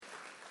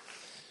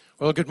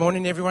Well, good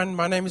morning, everyone.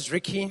 My name is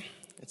Ricky.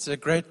 It's a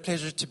great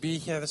pleasure to be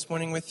here this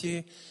morning with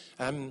you.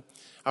 I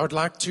would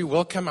like to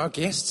welcome our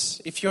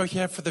guests. If you're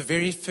here for the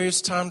very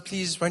first time,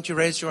 please won't you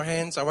raise your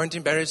hands? I won't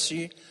embarrass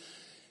you.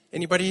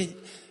 Anybody?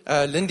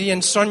 Lindy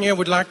and Sonia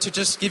would like to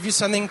just give you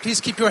something.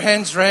 Please keep your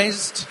hands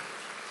raised.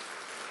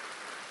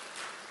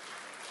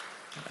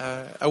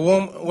 A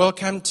warm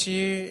welcome to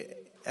you.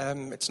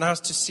 It's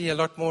nice to see a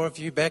lot more of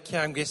you back here.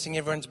 I'm guessing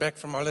everyone's back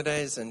from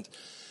holidays and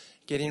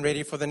getting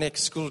ready for the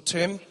next school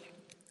term.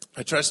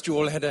 I trust you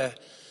all had a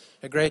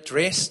great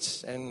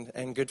rest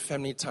and good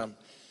family time.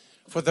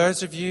 For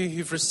those of you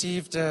who've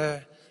received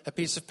a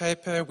piece of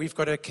paper, we've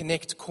got a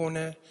Connect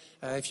corner.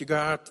 If you go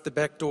out the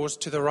back doors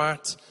to the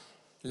right,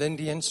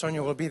 Lindy and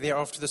Sonia will be there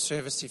after the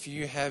service if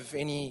you have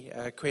any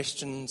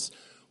questions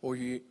or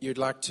you'd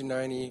like to know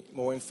any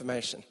more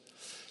information.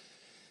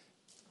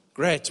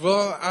 Great.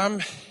 Well,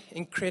 I'm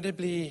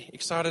incredibly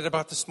excited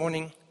about this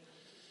morning.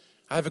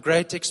 I have a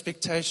great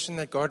expectation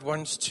that God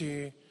wants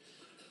to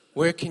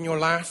work in your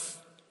life.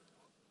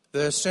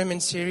 The sermon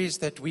series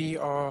that we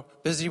are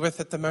busy with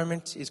at the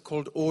moment is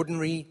called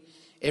Ordinary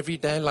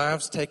Everyday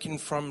Lives, taken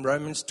from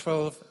Romans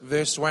 12,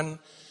 verse 1.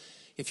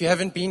 If you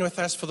haven't been with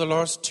us for the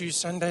last 2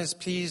 Sundays,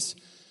 please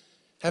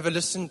have a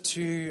listen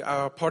to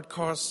our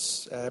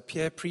podcasts.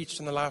 Pierre preached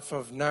on the life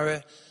of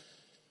Noah.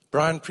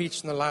 Brian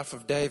preached on the life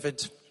of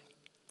David.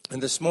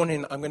 And this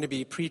morning I'm going to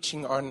be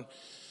preaching on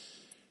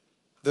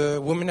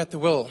the woman at the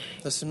well,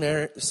 the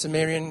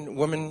Samaritan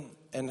woman,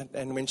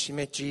 and when she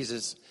met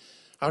Jesus.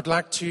 I would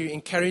like to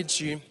encourage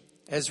you,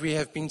 as we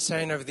have been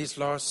saying over these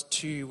last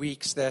 2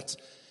 weeks, that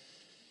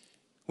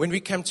when we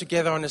come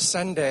together on a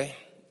Sunday,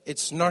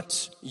 it's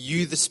not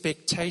you, the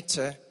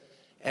spectator,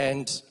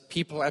 and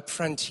people up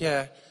front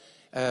here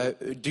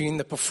doing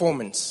the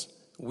performance.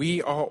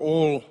 We are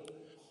all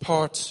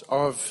part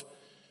of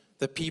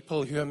the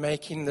people who are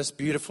making this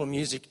beautiful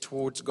music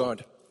towards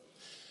God.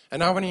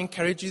 And I want to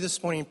encourage you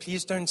this morning,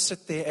 please don't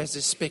sit there as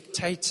a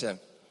spectator.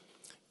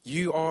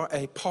 You are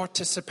a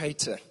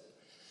participator.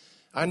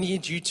 I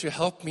need you to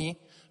help me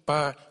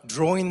by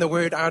drawing the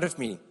word out of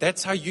me.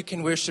 That's how you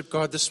can worship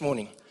God this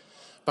morning,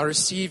 by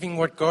receiving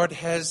what God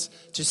has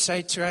to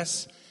say to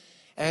us.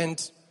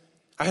 And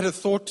I had a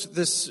thought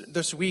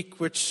this week,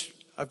 which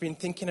I've been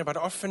thinking about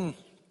often.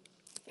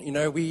 You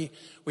know, we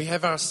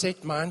have our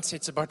set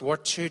mindsets about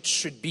what church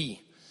should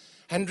be.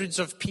 Hundreds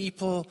of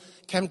people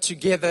come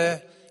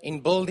together in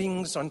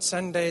buildings on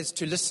Sundays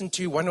to listen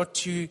to 1 or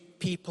 2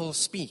 people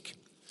speak.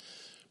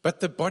 But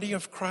the body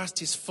of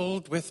Christ is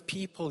filled with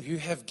people who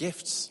have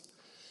gifts.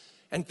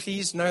 And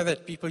please know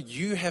that, people,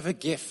 you have a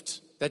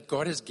gift that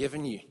God has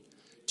given you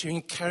to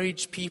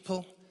encourage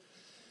people.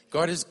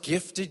 God has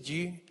gifted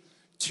you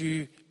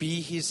to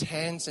be His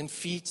hands and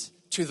feet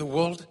to the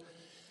world.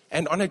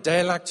 And on a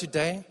day like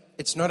today,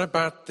 it's not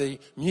about the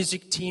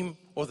music team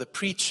or the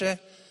preacher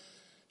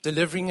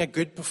delivering a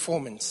good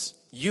performance.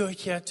 You're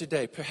here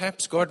today.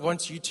 Perhaps God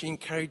wants you to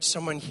encourage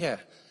someone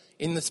here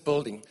in this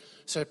building.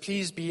 So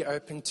please be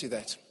open to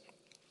that.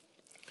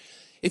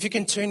 If you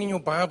can turn in your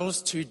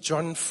Bibles to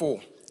John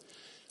 4.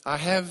 I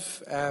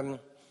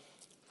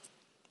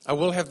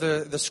will have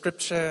the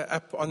scripture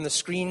up on the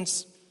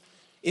screens.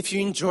 If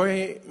you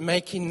enjoy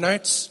making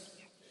notes,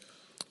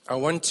 I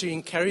want to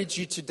encourage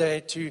you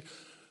today to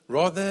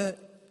rather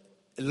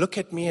look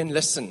at me and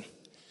listen.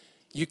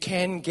 You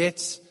can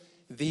get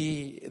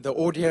the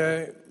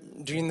audio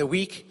during the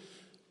week,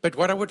 but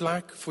what I would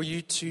like for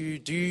you to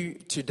do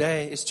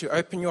today is to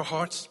open your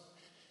heart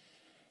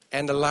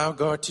and allow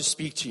God to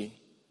speak to you.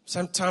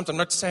 Sometimes I'm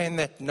not saying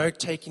that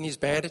note-taking is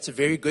bad. It's a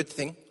very good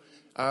thing.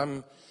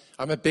 I'm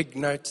a big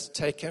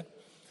note-taker.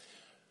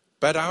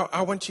 But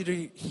I want you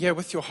to hear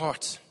with your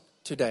heart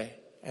today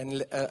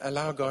and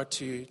allow God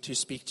to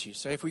speak to you.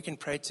 So if we can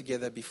pray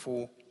together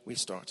before we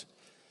start.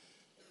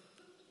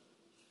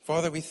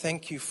 Father, we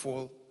thank you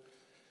for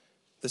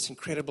this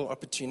incredible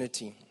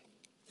opportunity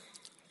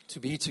to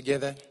be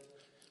together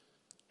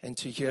and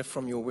to hear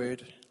from your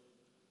word.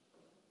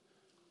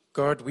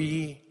 God,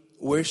 we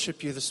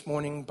worship you this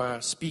morning by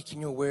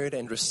speaking your word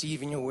and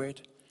receiving your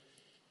word.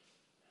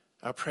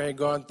 I pray,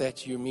 God,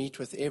 that you meet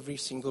with every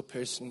single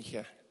person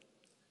here.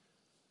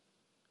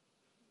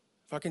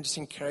 If I can just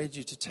encourage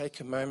you to take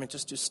a moment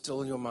just to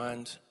still your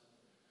mind,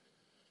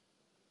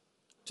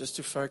 just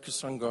to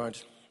focus on God.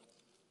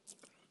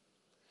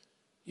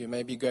 You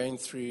may be going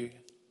through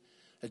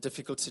a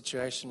difficult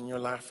situation in your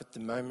life at the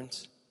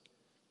moment.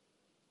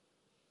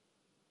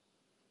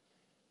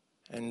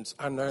 And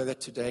I know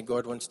that today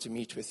God wants to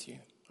meet with you.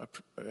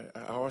 I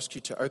ask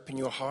you to open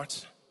your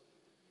heart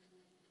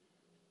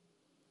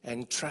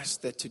and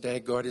trust that today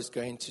God is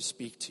going to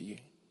speak to you.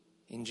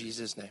 In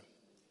Jesus' name,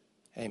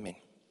 amen.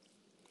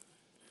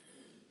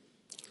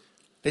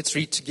 Let's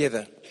read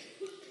together.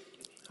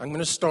 I'm going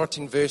to start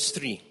in verse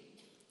 3.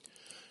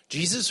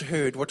 Jesus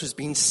heard what was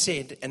being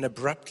said and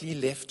abruptly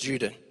left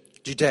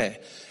Judea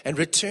and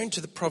returned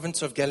to the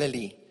province of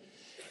Galilee.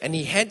 And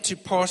he had to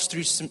pass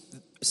through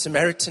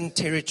Samaritan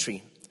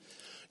territory.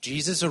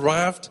 Jesus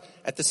arrived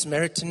at the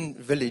Samaritan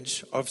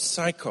village of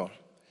Sychar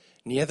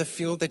near the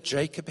field that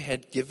Jacob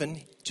had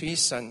given to his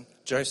son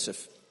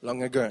Joseph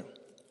long ago.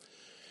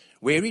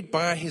 Wearied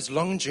by his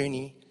long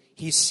journey,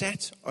 he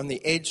sat on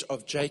the edge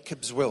of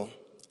Jacob's well.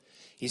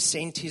 He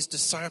sent his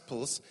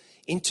disciples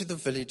into the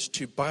village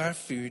to buy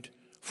food,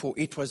 for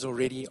it was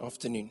already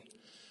afternoon.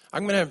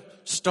 I'm going to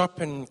stop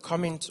and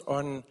comment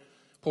on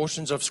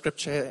portions of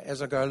Scripture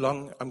as I go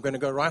along. I'm going to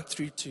go right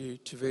through to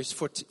verse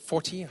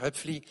 40.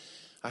 Hopefully,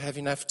 I have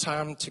enough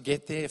time to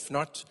get there. If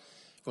not,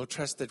 we'll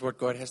trust that what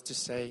God has to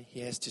say,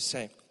 He has to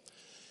say.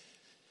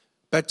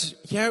 But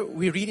here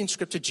we read in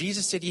Scripture,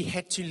 Jesus said He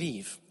had to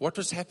leave. What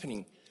was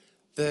happening?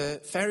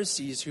 The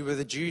Pharisees, who were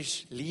the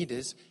Jewish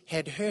leaders,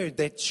 had heard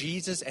that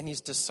Jesus and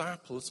His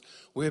disciples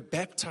were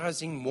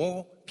baptizing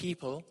more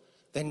people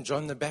than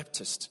John the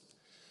Baptist.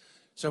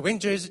 So when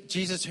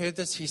Jesus heard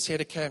this, He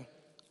said, okay,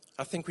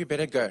 I think we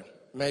better go.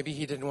 Maybe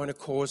He didn't want to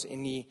cause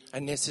any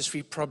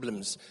unnecessary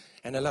problems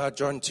and allow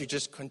John to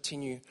just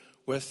continue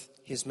with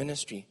his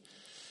ministry.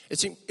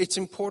 It's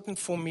important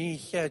for me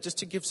here just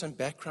to give some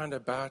background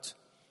about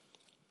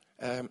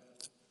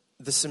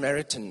the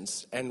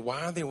Samaritans and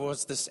why there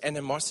was this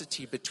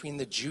animosity between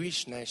the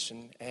Jewish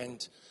nation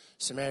and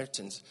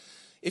Samaritans.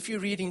 If you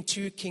read in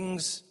 2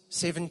 Kings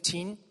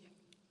 17,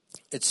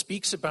 it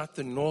speaks about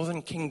the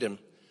northern kingdom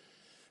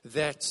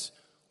that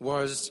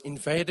was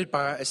invaded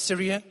by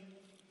Assyria,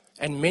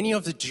 and many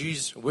of the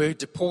Jews were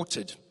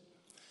deported.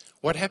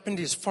 What happened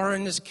is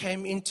foreigners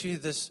came into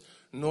this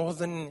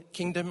northern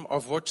kingdom,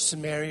 of which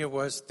Samaria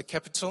was the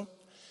capital,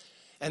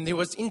 and there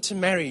was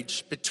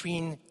intermarriage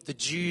between the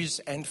Jews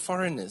and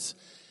foreigners,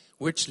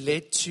 which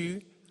led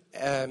to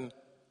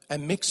a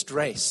mixed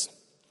race.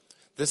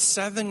 The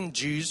southern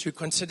Jews, who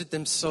considered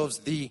themselves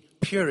the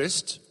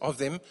purest of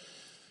them,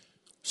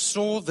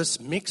 saw this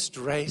mixed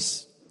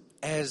race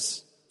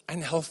as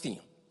unhealthy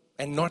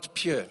and not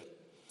pure.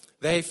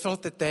 They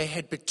felt that they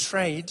had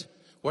betrayed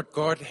what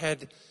God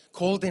had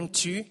called them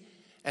to,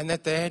 and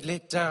that they had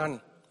let down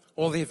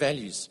all their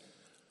values.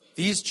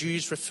 These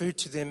Jews referred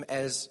to them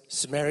as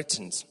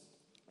Samaritans.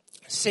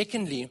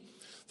 Secondly,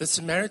 the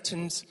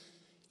Samaritans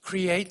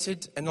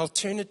created an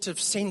alternative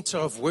center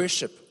of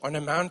worship on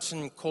a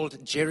mountain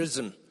called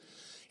Gerizim.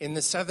 In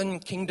the southern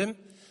kingdom,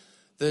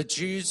 the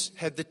Jews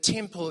had the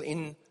temple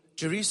in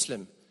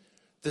Jerusalem.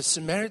 The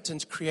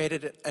Samaritans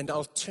created an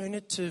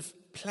alternative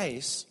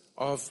place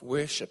of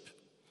worship.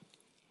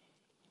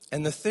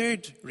 And the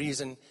third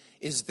reason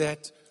is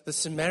that the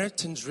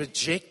Samaritans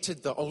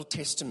rejected the Old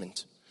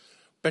Testament.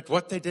 But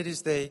what they did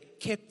is they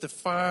kept the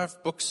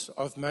 5 books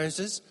of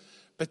Moses,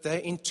 but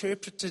they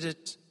interpreted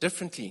it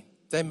differently.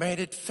 They made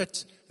it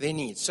fit their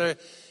needs. So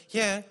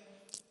here,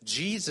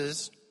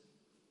 Jesus,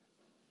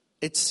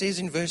 it says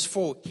in verse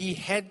 4, He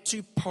had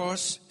to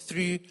pass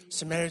through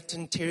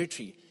Samaritan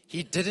territory.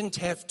 He didn't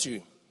have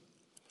to.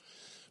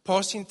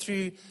 Passing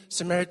through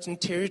Samaritan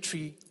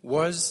territory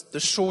was the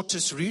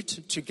shortest route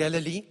to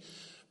Galilee,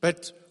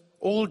 but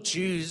all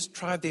Jews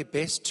tried their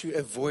best to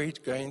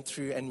avoid going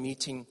through and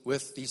meeting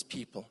with these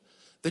people.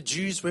 The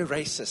Jews were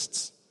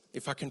racists,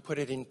 if I can put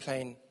it in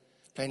plain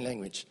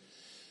language.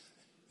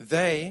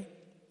 They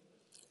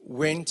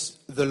went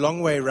the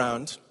long way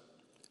round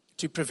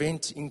to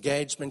prevent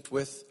engagement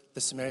with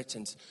the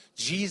Samaritans.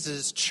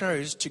 Jesus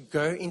chose to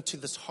go into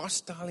this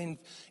hostile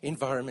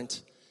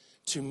environment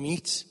to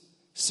meet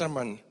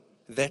someone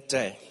that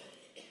day.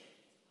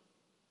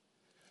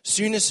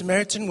 Soon a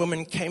Samaritan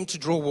woman came to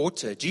draw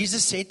water.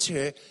 Jesus said to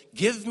her,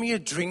 "Give me a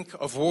drink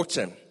of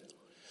water."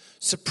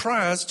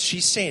 Surprised,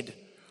 she said,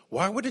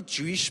 "Why would a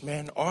Jewish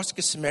man ask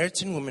a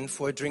Samaritan woman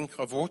for a drink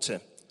of water?"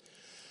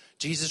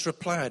 Jesus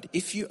replied,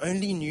 "If you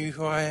only knew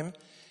who I am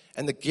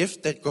and the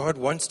gift that God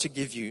wants to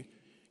give you,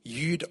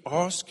 you'd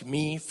ask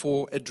me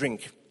for a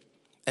drink,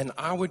 and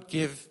I would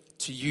give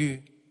to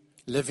you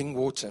living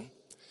water."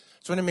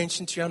 I just want to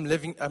mention to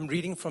you, I'm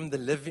reading from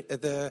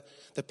the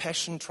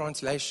Passion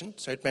Translation,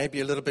 so it may be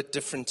a little bit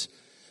different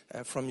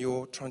from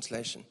your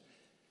translation.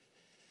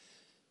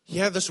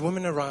 Here this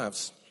woman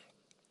arrives.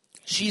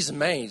 She's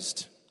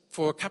amazed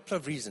for a couple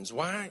of reasons.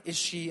 Why is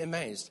she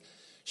amazed?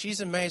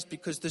 She's amazed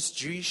because this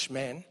Jewish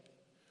man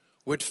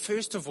would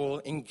first of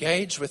all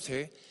engage with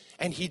her,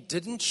 and he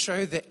didn't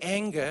show the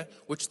anger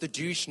which the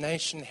Jewish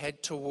nation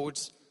had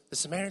towards the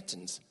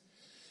Samaritans.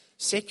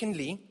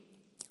 Secondly,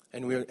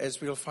 and as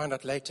we'll find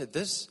out later,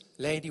 this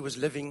lady was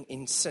living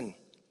in sin.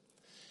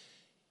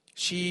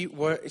 She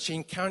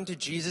encountered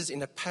Jesus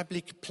in a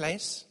public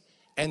place,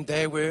 and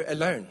they were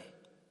alone,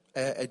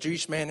 a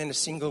Jewish man and a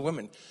single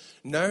woman.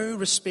 No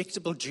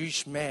respectable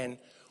Jewish man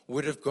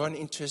would have gone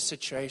into a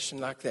situation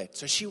like that.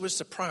 So she was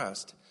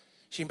surprised.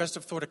 She must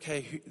have thought,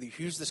 okay,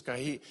 who's this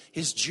guy?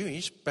 He's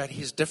Jewish, but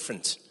he's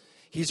different.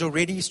 He's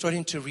already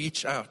starting to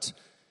reach out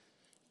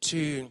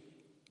to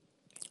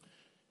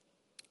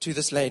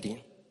this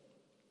lady.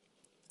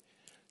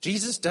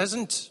 Jesus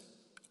doesn't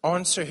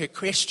answer her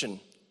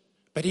question,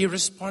 but he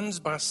responds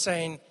by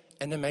saying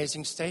an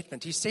amazing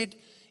statement. He said,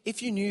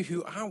 "If you knew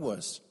who I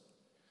was,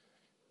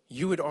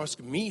 you would ask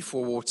me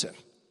for water.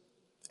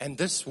 And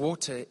this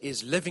water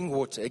is living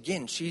water."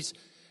 Again, can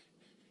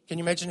you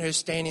imagine her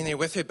standing there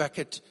with her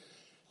bucket,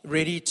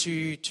 ready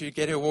to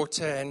get her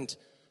water, and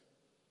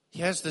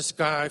he has this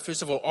guy,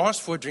 first of all,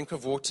 ask for a drink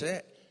of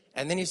water,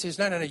 and then he says,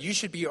 no, you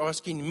should be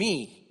asking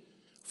me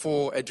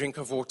for a drink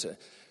of water.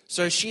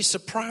 So she's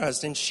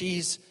surprised and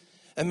she's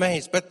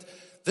amazed. But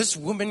this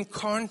woman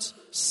can't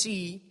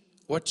see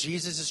what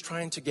Jesus is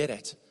trying to get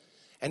at.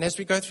 And as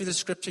we go through the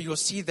scripture, you'll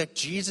see that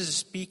Jesus is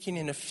speaking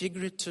in a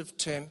figurative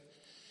term,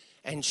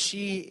 and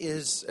she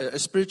is a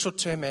spiritual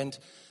term,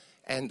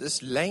 and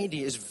this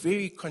lady is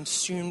very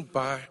consumed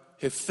by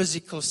her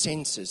physical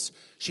senses.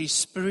 She's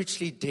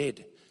spiritually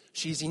dead.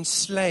 She's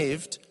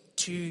enslaved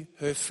to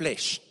her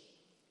flesh.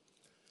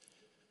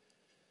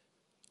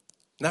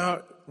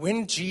 Now,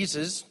 when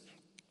Jesus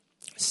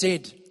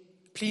said,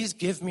 please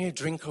give me a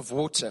drink of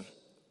water,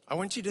 I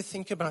want you to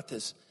think about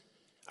this.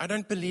 I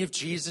don't believe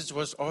Jesus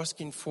was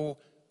asking for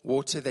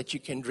water that you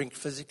can drink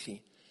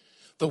physically.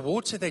 The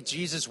water that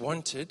Jesus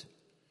wanted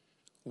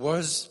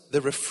was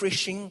the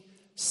refreshing,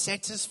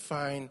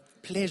 satisfying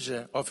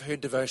pleasure of her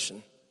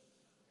devotion.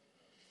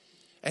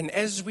 And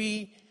as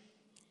we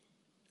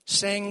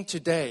sang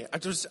today,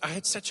 I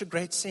had such a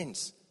great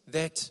sense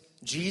that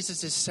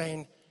Jesus is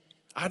saying,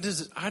 I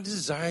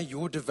desire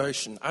your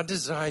devotion. I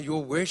desire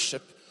your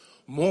worship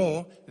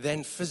more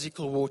than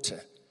physical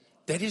water.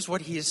 That is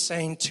what he is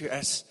saying to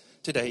us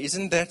today.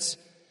 Isn't that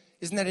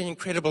an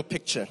incredible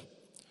picture?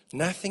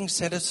 Nothing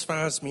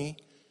satisfies me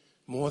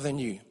more than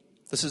you.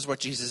 This is what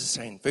Jesus is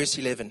saying. Verse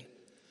 11.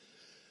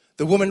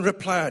 The woman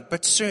replied,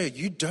 but sir,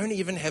 you don't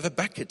even have a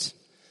bucket.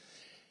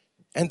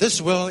 And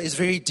this well is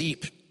very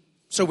deep.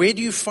 So where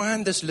do you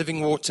find this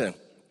living water?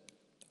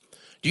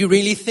 Do you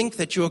really think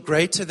that you are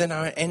greater than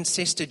our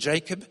ancestor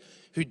Jacob,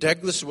 who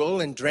dug this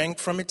well and drank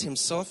from it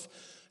himself,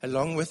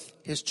 along with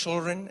his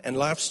children and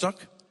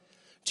livestock?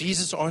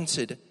 Jesus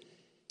answered,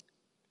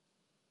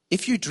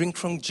 if you drink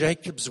from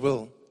Jacob's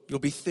well, you'll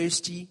be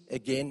thirsty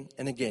again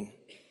and again.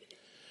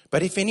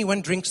 But if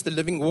anyone drinks the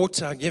living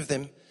water I give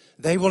them,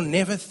 they will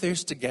never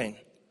thirst again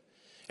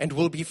and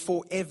will be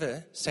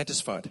forever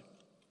satisfied.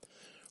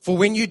 For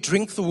when you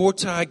drink the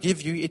water I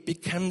give you, it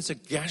becomes a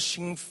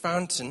gushing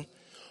fountain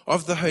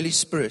of the Holy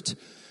Spirit,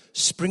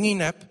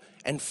 springing up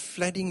and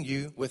flooding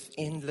you with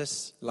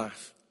endless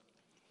life.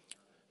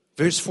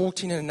 Verse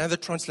 14 in another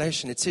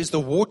translation, it says, the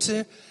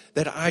water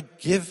that I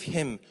give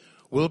him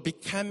will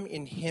become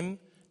in him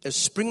a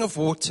spring of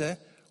water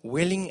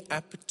welling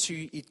up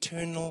to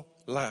eternal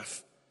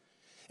life.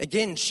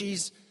 Again,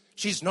 she's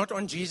not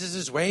on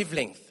Jesus'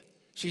 wavelength.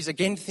 She's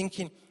again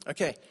thinking,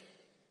 okay,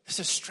 this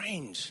is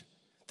strange.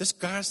 This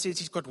guy says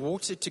he's got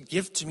water to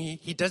give to me.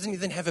 He doesn't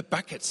even have a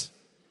bucket.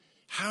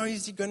 How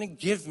is he going to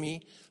give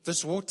me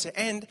this water?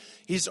 And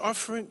he's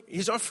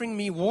offering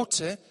me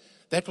water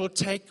that will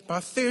take my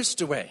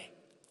thirst away.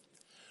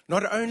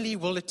 Not only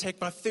will it take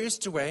my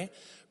thirst away,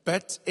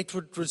 but it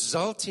would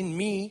result in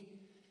me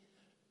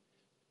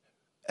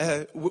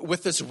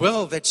with this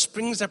well that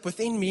springs up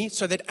within me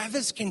so that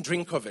others can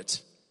drink of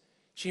it.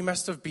 She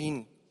must have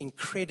been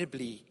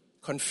incredibly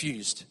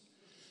confused.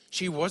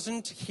 She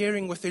wasn't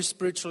hearing with her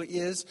spiritual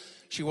ears.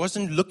 She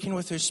wasn't looking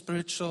with her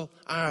spiritual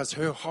eyes.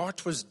 Her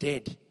heart was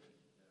dead.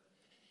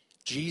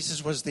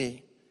 Jesus was there.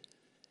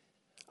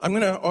 I'm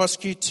going to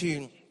ask you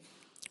to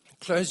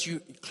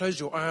close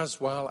your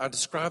eyes while I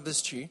describe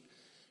this to you,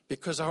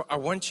 because I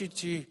want you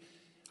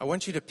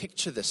to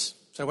picture this.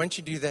 So I want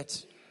you to do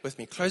that with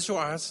me. Close your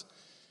eyes,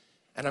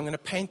 and I'm going to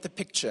paint the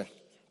picture.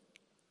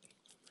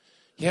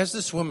 Here's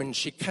this woman.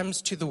 She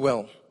comes to the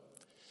well.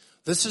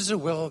 This is a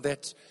well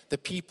that the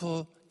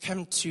people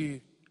come to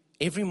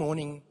every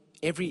morning,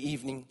 every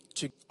evening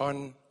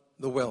on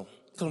the well.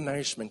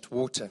 Nourishment,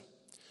 water.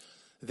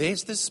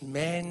 There's this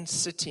man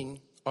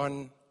sitting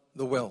on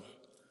the well.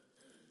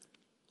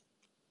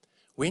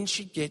 When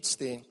she gets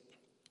there,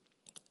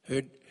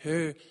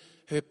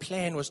 her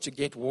plan was to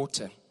get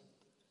water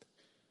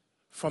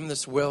from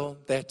this well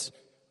that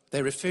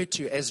they refer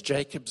to as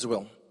Jacob's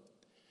well.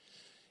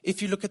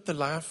 If you look at the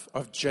life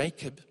of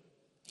Jacob,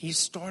 he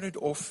started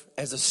off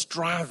as a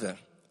striver.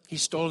 He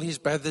stole his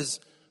brother's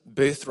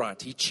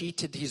birthright. He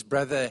cheated his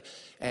brother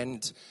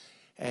and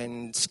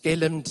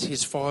skellimed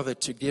his father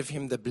to give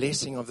him the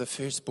blessing of the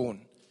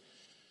firstborn.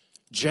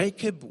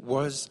 Jacob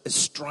was a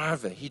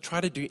striver. He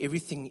tried to do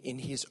everything in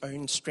his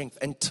own strength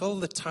until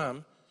the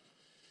time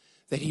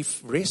that he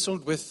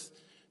wrestled with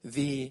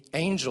the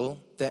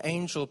angel. The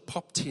angel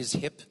popped his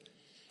hip,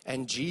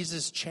 and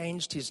Jesus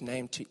changed his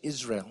name to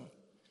Israel.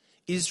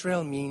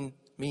 Israel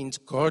means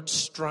God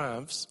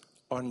strives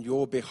on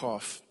your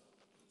behalf.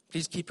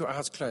 Please keep your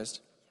eyes closed.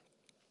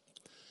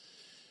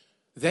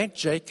 That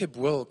Jacob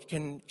well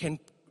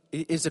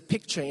is a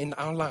picture in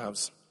our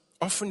lives.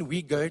 Often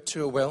we go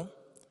to a well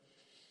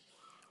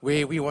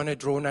where we want to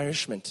draw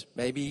nourishment.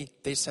 Maybe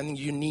there's something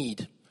you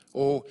need,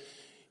 or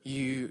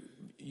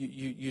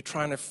you're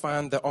trying to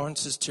find the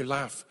answers to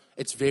life.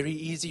 It's very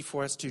easy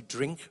for us to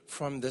drink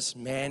from this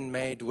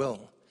man-made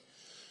well.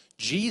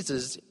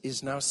 Jesus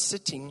is now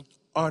sitting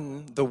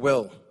on the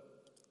well.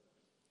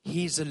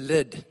 He's a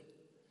lid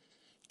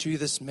to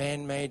this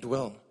man-made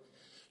well.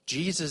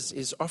 Jesus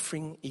is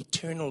offering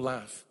eternal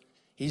life.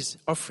 He's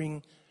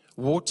offering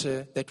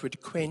water that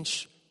would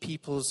quench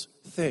people's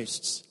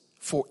thirsts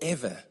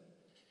forever.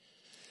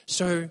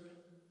 So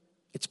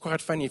it's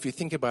quite funny if you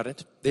think about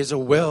it. There's a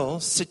well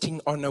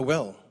sitting on a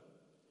well.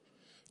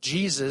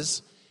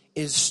 Jesus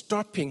is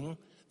stopping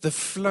the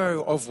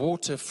flow of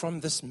water from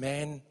this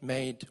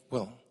man-made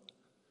well.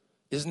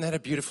 Isn't that a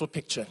beautiful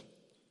picture?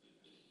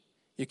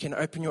 You can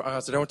open your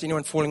eyes. I don't want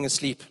anyone falling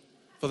asleep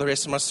for the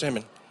rest of my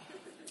sermon.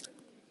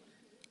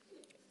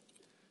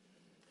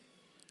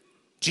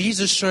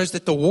 Jesus shows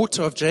that the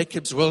water of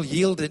Jacob's well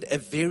yielded a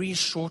very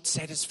short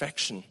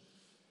satisfaction.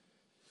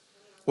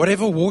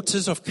 Whatever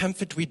waters of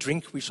comfort we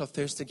drink, we shall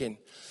thirst again.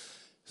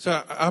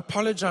 So I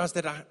apologize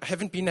that I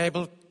haven't been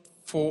able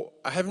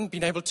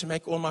to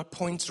make all my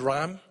points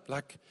rhyme.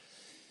 Like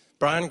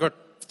Brian got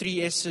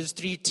 3 S's,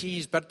 3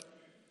 T's, but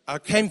I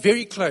came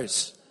very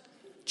close.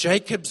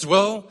 Jacob's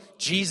well,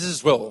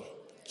 Jesus will.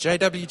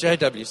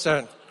 JW.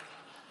 So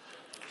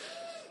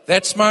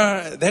that's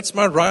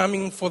my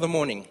rhyming for the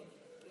morning.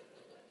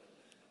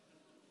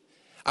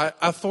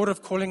 I thought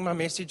of calling my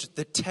message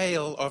The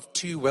Tale of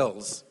Two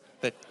Wells.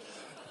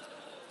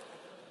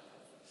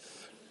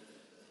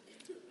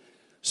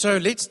 So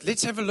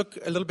let's have a look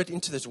a little bit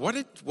into this. What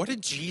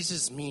did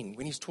Jesus mean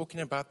when he's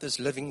talking about this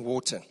living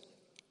water?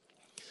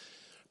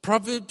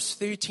 Proverbs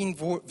 13,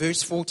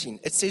 verse 14,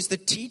 it says, the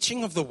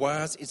teaching of the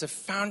wise is a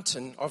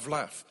fountain of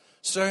life.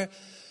 So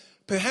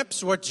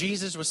perhaps what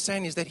Jesus was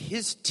saying is that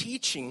his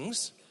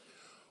teachings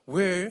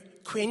were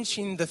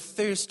quenching the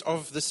thirst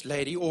of this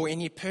lady or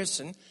any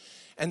person,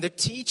 and the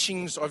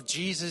teachings of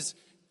Jesus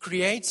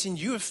creates in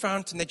you a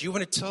fountain that you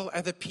want to tell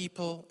other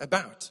people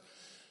about.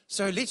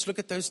 So let's look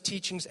at those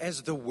teachings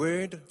as the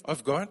Word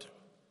of God.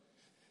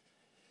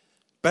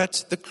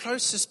 But the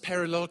closest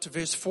parallel to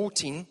verse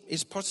 14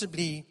 is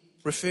possibly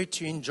referred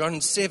to in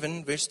John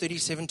 7, verse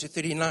 37 to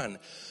 39.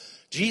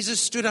 Jesus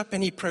stood up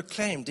and he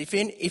proclaimed, if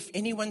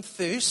anyone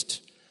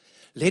thirst,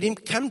 let him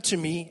come to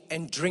me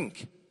and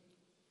drink.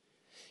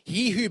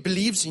 He who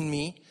believes in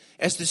me,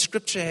 as the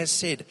scripture has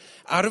said,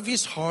 out of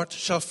his heart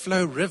shall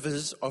flow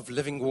rivers of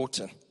living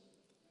water.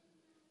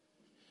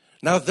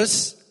 Now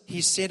this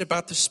he said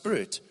about the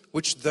Spirit,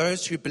 which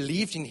those who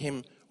believed in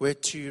him were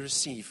to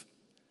receive.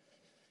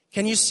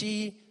 Can you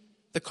see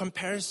the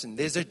comparison?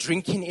 There's a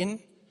drinking in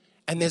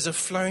and there's a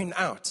flowing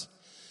out.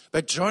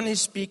 But John is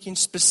speaking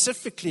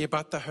specifically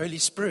about the Holy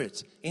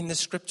Spirit in the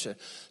scripture.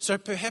 So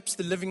perhaps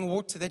the living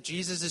water that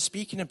Jesus is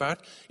speaking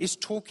about is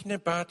talking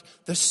about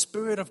the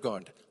Spirit of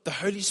God, the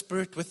Holy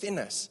Spirit within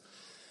us.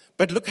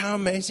 But look how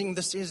amazing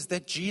this is,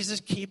 that Jesus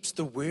keeps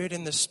the Word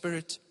and the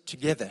Spirit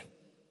together.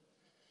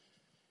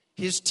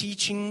 His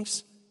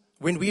teachings,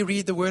 when we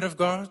read the Word of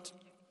God,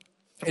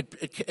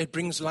 it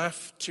brings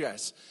life to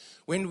us.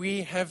 When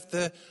we have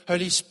the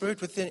Holy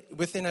Spirit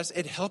within us,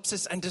 it helps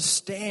us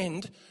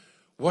understand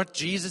what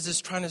Jesus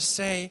is trying to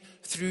say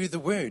through the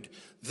Word.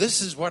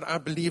 This is what I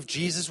believe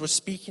Jesus was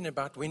speaking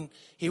about when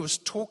he was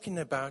talking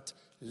about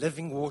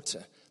living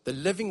water, the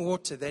living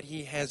water that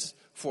he has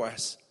for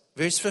us.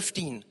 Verse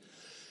 15,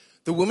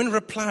 the woman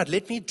replied,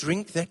 let me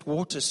drink that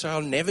water so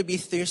I'll never be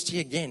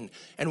thirsty again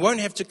and won't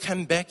have to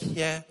come back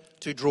here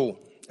to draw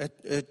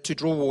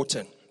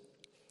water.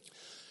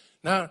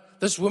 Now,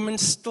 this woman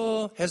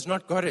still has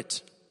not got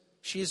it.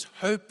 She is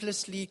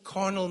hopelessly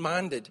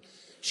carnal-minded.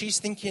 She's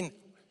thinking,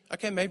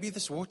 okay, maybe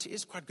this water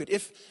is quite good.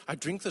 If I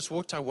drink this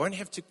water, I won't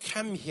have to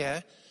come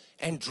here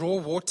and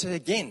draw water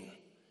again.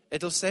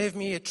 It'll save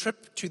me a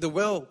trip to the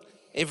well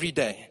every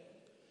day.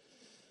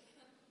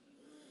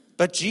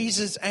 But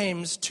Jesus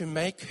aims to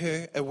make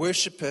her a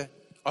worshiper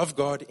of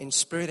God in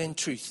spirit and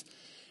truth.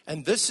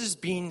 And this has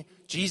been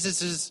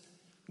Jesus'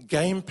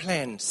 game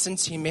plan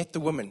since he met the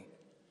woman.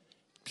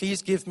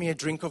 Please give me a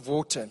drink of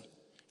water.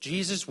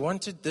 Jesus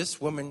wanted this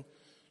woman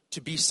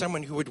to be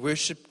someone who would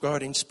worship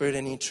God in spirit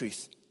and in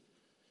truth.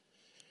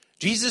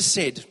 Jesus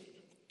said,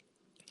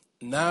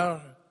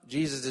 now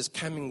Jesus is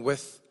coming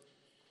with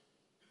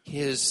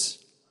his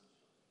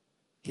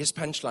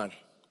punchline,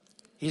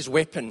 his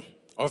weapon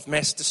of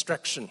mass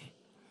destruction.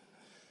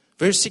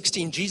 Verse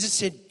 16, Jesus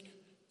said,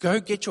 go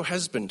get your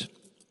husband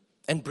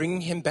and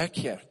bring him back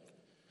here.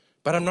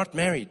 But I'm not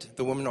married,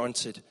 the woman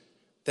answered.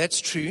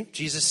 That's true,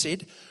 Jesus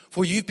said,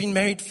 for you've been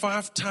married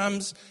 5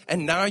 times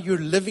and now you're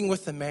living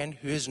with a man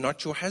who is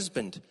not your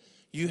husband.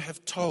 You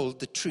have told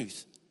the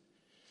truth.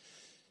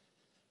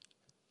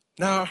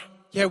 Now,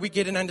 here we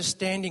get an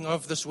understanding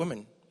of this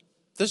woman.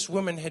 This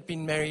woman had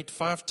been married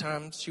 5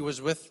 times. She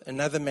was with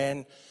another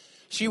man.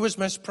 She was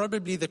most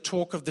probably the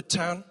talk of the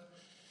town.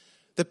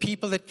 The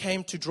people that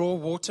came to draw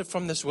water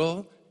from this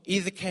well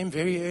either came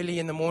very early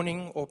in the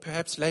morning or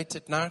perhaps late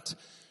at night.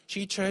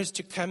 She chose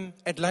to come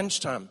at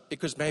lunchtime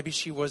because maybe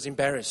she was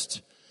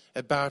embarrassed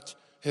about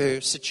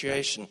her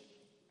situation.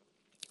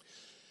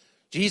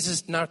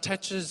 Jesus now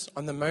touches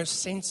on the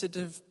most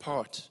sensitive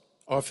part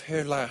of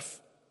her life.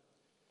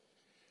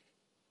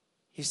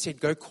 He said,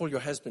 go call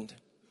your husband.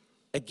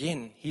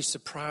 Again, he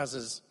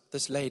surprises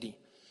this lady.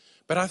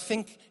 But I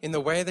think in the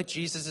way that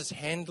Jesus has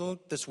handled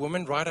this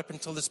woman right up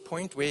until this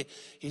point where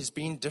he's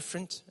been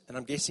different, and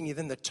I'm guessing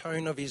even the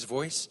tone of his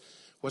voice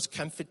was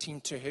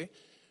comforting to her,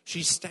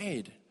 she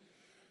stayed.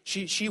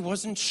 She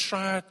wasn't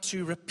shy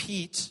to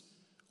repeat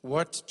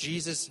what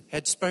Jesus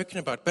had spoken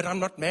about. But I'm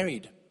not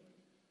married,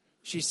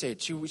 she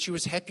said. She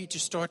was happy to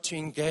start to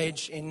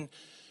engage in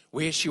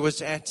where she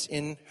was at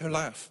in her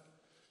life.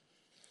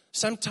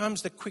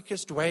 Sometimes the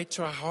quickest way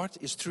to our heart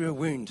is through a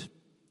wound.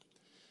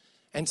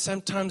 And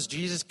sometimes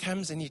Jesus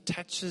comes and he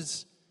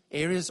touches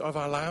areas of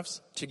our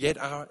lives to get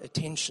our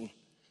attention.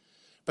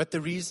 But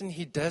the reason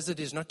he does it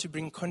is not to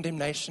bring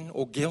condemnation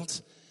or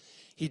guilt.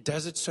 He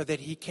does it so that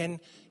he can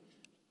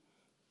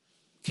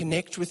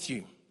connect with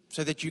you,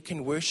 so that you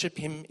can worship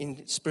him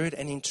in spirit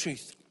and in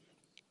truth.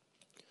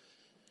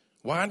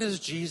 Why does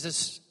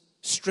Jesus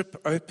strip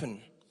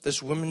open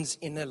this woman's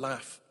inner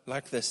life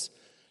like this?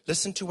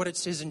 Listen to what it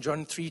says in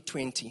John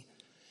 3:20.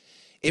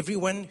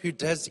 Everyone who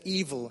does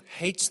evil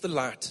hates the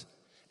light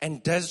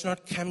and does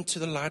not come to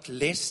the light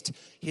lest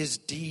his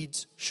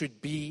deeds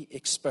should be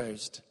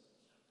exposed.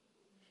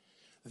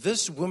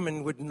 This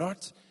woman would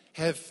not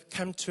have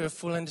come to a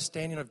full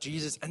understanding of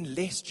Jesus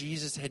unless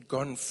Jesus had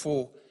gone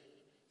for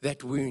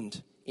that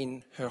wound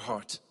in her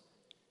heart.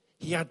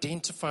 He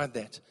identified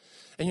that.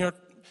 And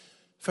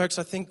folks,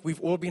 I think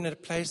we've all been at a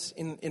place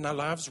in our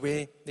lives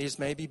where there's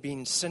maybe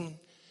been sin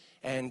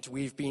and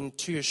we've been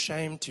too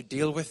ashamed to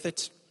deal with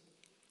it.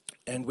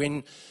 And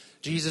when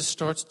Jesus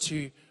starts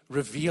to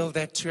reveal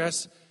that to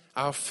us,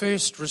 our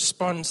first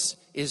response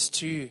is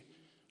to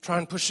try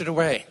and push it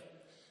away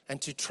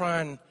and to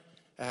try and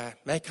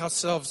make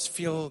ourselves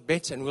feel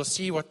better. And we'll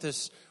see what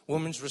this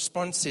woman's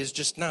response is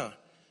just now.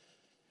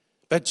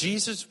 But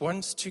Jesus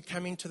wants to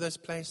come into those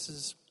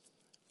places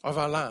of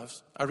our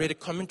lives. I read a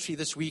commentary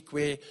this week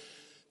where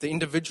the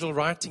individual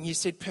writing, he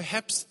said,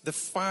 perhaps the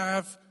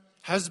 5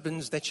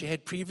 husbands that she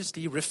had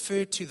previously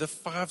referred to the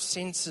 5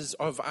 senses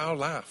of our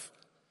life: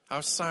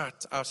 our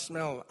sight, our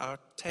smell, our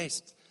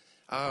taste,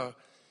 our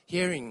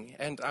hearing,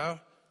 and our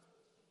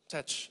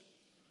touch.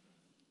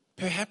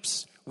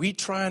 Perhaps we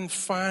try and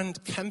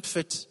find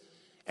comfort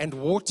and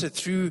water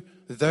through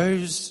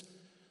those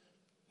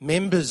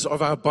members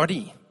of our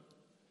body.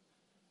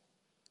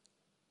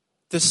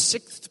 The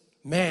 6th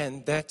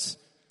man that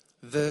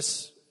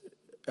this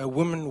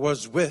woman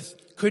was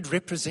with could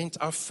represent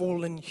our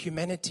fallen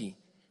humanity.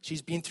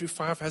 She's been through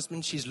 5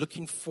 husbands. She's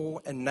looking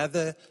for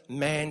another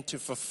man to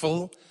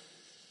fulfill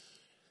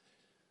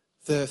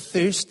the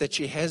thirst that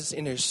she has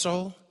in her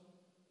soul.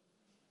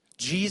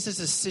 Jesus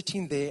is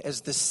sitting there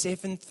as the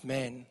 7th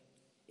man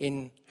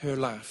in her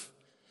life.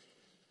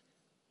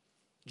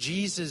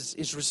 Jesus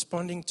is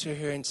responding to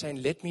her and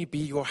saying, let me be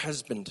your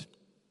husband.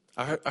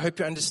 I hope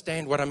you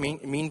understand what I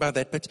mean by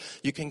that, but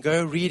you can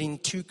go read in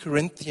 2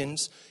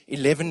 Corinthians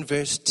 11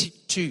 verse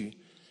 2.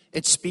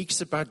 It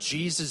speaks about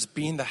Jesus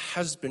being the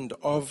husband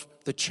of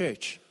the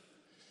church.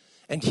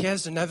 And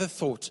here's another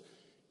thought.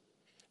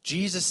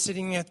 Jesus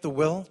sitting at the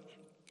well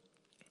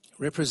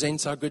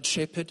represents our good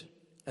shepherd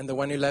and the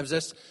one who loves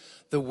us.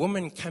 The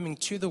woman coming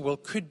to the well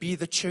could be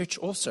the church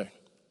also,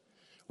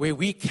 where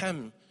we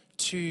come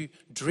to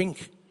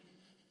drink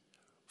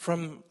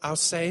from our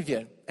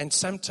Savior. And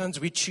sometimes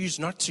we choose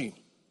not to,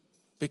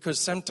 because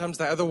sometimes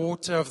the other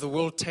water of the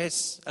world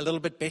tastes a little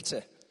bit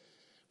better.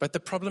 But the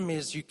problem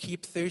is you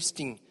keep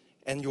thirsting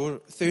and your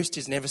thirst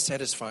is never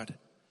satisfied.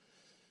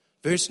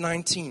 Verse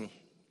 19.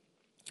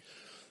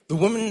 The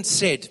woman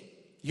said,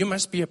 you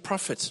must be a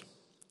prophet.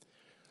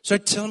 So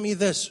tell me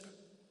this,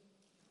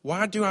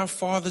 why do our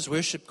fathers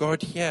worship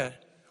God here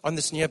on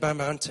this nearby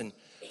mountain,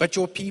 but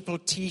your people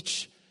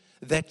teach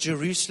that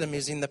Jerusalem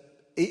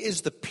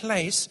is the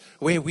place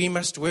where we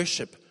must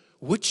worship?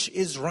 Which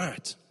is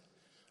right?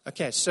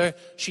 Okay, so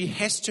she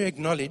has to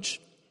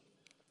acknowledge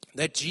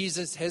that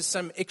Jesus has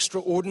some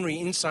extraordinary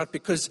insight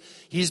because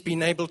he's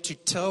been able to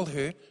tell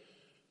her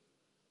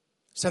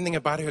something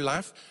about her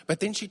life, but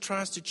then she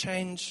tries to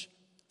change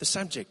the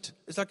subject.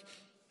 It's like,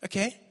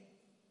 okay,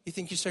 you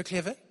think you're so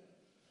clever?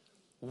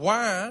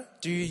 Why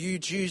do you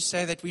Jews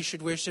say that we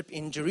should worship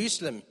in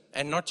Jerusalem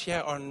and not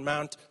here on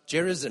Mount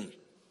Gerizim?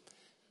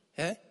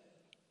 Yeah?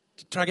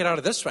 Try to get out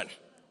of this one.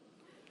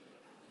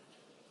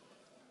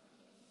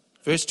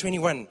 Verse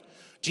 21.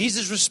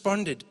 Jesus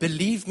responded,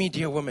 believe me,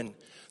 dear woman,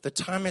 the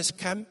time has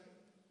come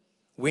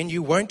when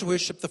you won't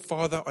worship the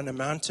Father on a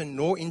mountain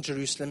nor in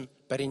Jerusalem,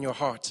 but in your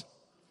heart.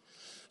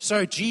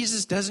 So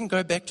Jesus doesn't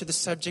go back to the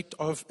subject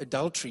of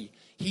adultery.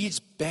 He's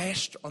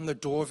bashed on the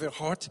door of her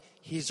heart.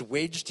 He's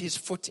wedged his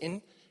foot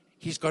in.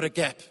 He's got a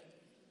gap.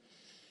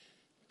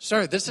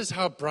 So this is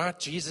how bright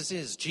Jesus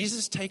is.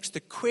 Jesus takes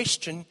the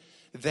question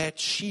that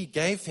she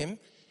gave him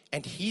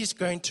and he's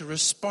going to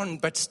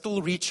respond but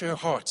still reach her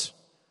heart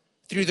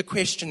through the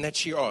question that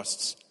she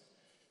asks.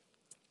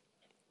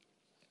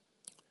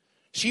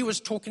 She was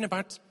talking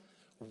about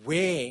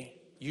where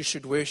you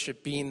should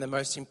worship being the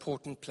most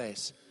important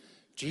place.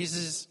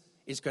 Jesus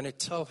is going to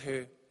tell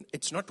her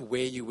it's not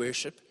where you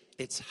worship,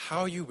 it's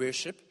how you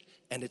worship,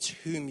 and it's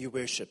whom you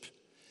worship.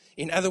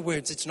 In other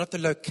words, it's not the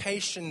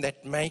location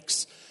that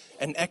makes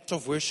an act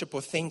of worship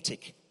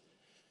authentic.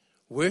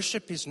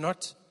 Worship is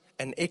not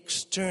an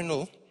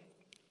external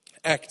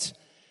act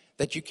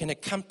that you can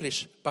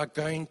accomplish by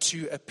going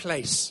to a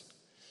place.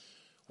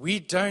 We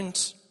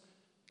don't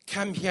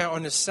come here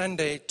on a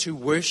Sunday to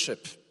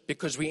worship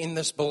because we're in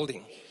this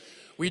building.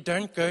 We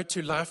don't go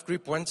to life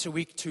group once a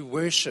week to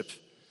worship.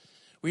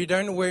 We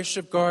don't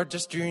worship God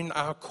just during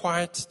our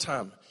quiet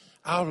time.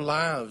 Our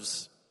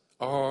lives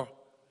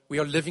we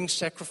are living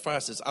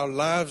sacrifices. Our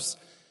lives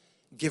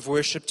give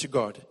worship to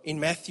God. In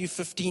Matthew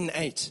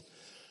 15:8,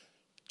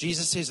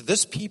 Jesus says,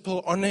 "This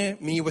people honor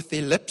me with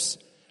their lips,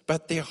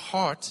 but their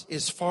heart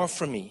is far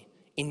from me.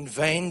 In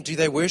vain do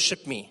they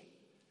worship me."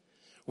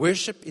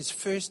 Worship is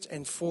first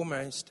and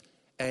foremost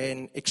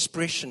an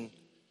expression,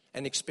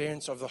 an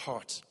experience of the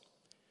heart.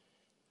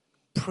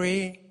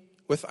 Prayer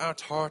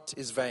without heart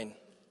is vain.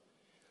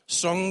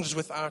 Songs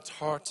without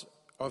heart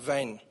are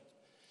vain.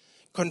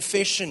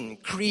 Confession,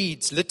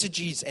 creeds,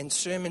 liturgies, and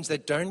sermons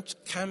that don't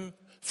come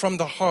from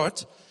the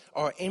heart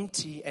are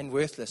empty and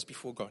worthless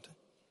before God.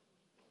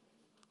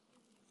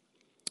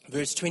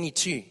 Verse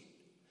 22.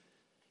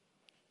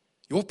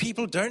 Your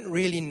people don't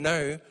really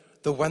know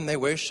the one they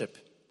worship.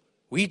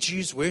 We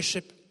Jews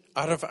worship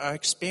out of our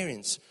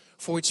experience,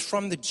 for it's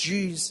from the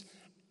Jews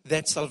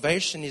that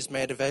salvation is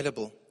made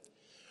available.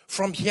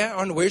 From here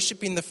on,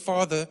 worshiping the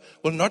Father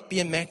will not be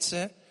a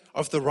matter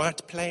of the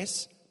right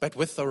place, but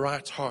with the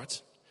right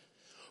heart.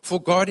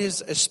 For God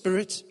is a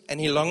spirit, and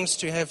He longs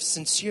to have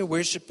sincere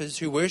worshippers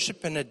who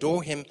worship and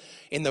adore Him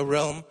in the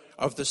realm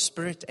of the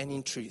Spirit and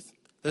in truth.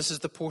 This is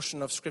the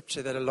portion of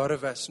Scripture that a lot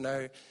of us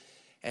know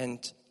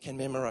and can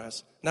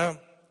memorize. Now,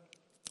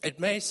 it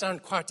may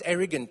sound quite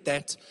arrogant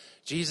that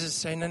Jesus is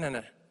saying,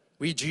 no.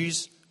 We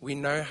Jews, we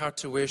know how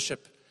to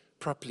worship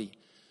properly.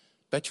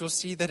 But you'll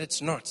see that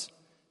it's not.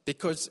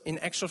 Because in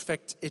actual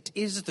fact, it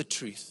is the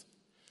truth.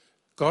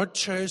 God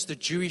chose the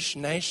Jewish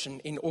nation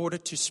in order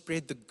to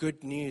spread the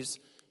good news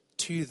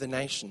to the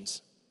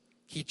nations.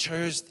 He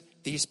chose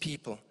these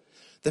people.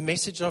 The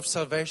message of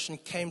salvation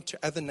came to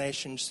other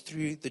nations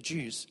through the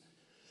Jews.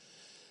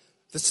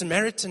 The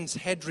Samaritans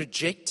had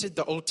rejected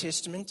the Old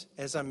Testament,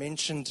 as I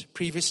mentioned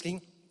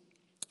previously,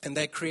 and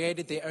they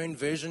created their own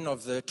version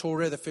of the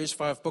Torah, the first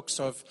 5 books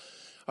of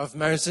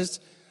Moses.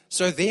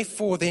 So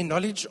therefore, their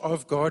knowledge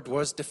of God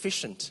was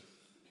deficient.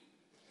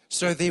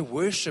 So their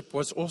worship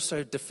was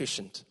also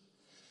deficient.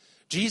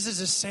 Jesus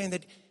is saying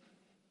that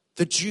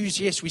the Jews,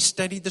 yes, we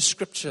studied the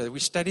Scripture, we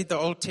studied the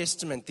Old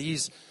Testament.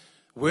 These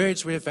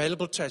words were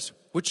available to us,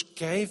 which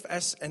gave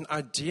us an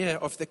idea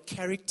of the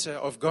character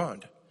of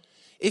God.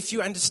 If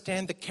you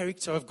understand the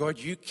character of God,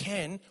 you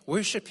can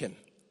worship Him.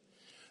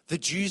 The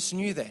Jews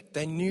knew that.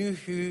 They knew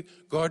who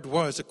God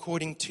was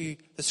according to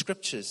the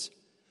Scriptures.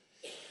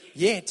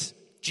 Yet,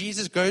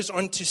 Jesus goes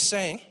on to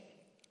say,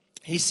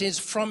 He says,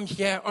 from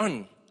here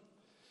on,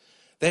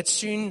 that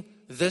soon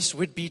this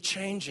would be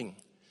changing.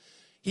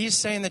 He's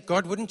saying that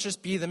God wouldn't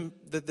just be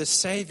the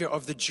Savior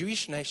of the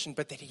Jewish nation,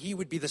 but that He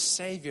would be the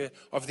Savior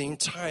of the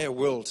entire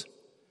world.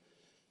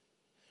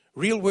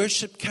 Real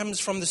worship comes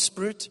from the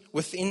Spirit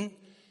within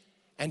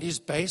and is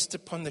based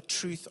upon the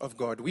truth of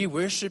God. We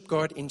worship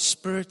God in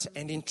spirit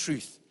and in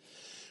truth.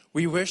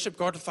 We worship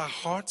God with our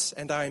hearts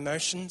and our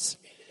emotions,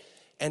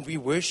 and we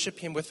worship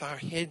Him with our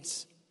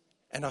heads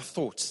and our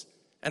thoughts.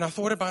 And I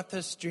thought about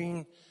this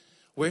during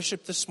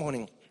worship this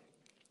morning.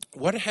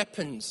 What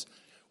happens?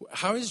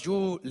 How is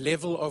your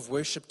level of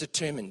worship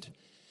determined?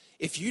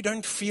 If you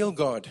don't feel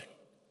God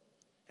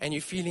and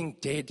you're feeling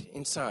dead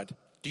inside,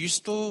 do you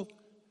still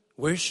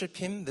worship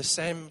Him the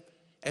same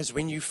as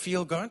when you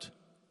feel God?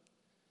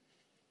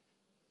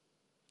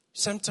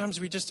 Sometimes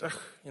we just,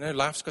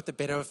 life's got the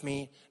better of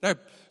me. No.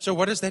 So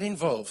what does that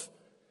involve?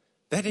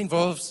 That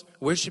involves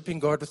worshiping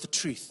God with the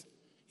truth.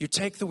 You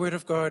take the Word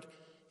of God,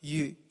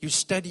 you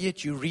study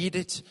it, you read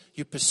it,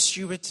 you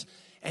pursue it,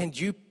 and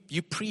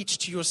you preach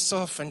to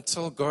yourself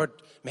until God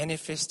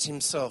manifests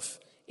Himself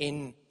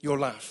in your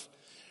life.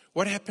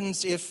 What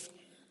happens if,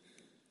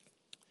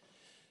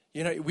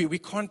 we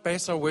can't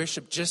base our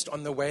worship just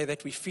on the way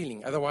that we're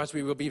feeling. Otherwise,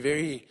 we will be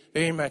very,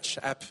 very much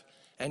up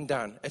and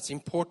down. It's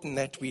important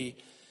that we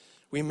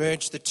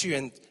merge the two.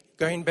 And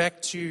going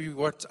back to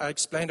what I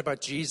explained about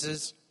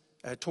Jesus,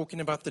 talking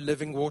about the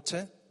living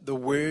water, the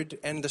Word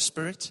and the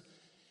Spirit,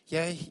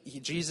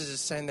 Jesus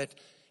is saying that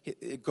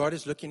God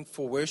is looking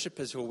for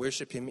worshipers who will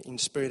worship Him in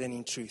spirit and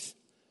in truth.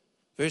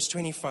 Verse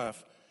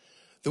 25.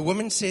 The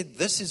woman said,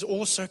 "This is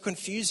all so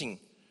confusing,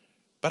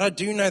 but I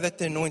do know that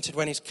the Anointed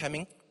One is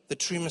coming, the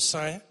true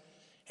Messiah,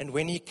 and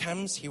when He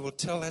comes, He will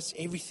tell us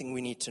everything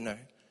we need to know."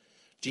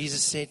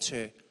 Jesus said to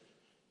her,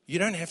 "You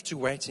don't have to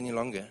wait any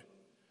longer.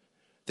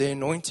 The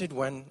Anointed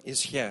One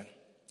is here,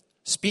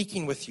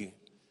 speaking with you.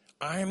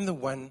 I am the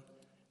one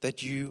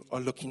that you are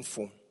looking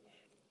for."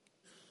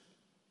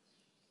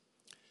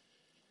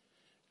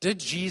 Did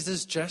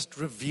Jesus just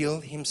reveal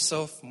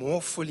Himself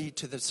more fully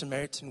to the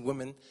Samaritan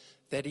woman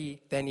than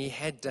he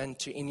had done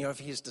to any of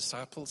His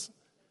disciples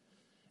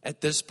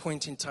at this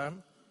point in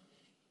time?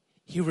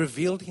 He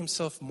revealed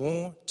Himself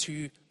more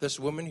to this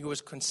woman who was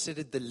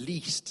considered the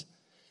least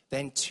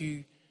than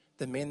to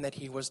the men that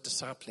He was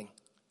discipling.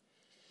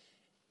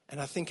 And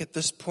I think at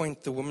this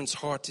point, the woman's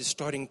heart is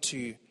starting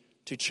to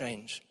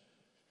change.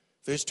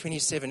 Verse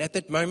 27, at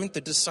that moment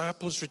the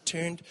disciples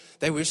returned.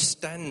 They were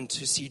stunned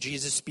to see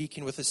Jesus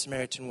speaking with a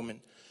Samaritan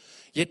woman.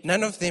 Yet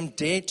none of them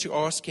dared to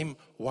ask him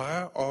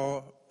why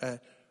or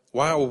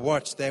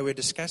what they were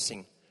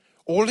discussing.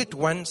 All at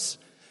once,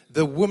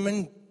 the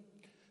woman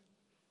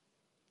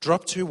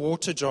dropped her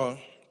water jar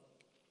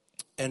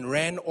and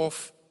ran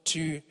off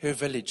to her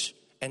village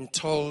and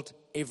told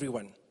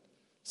everyone.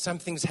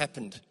 Something's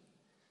happened.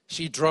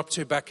 She dropped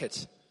her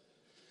bucket.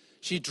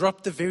 She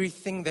dropped the very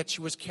thing that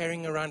she was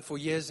carrying around for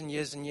years and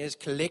years and years,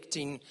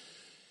 collecting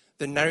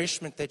the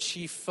nourishment that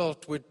she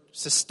felt would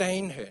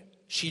sustain her.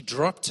 She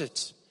dropped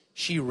it.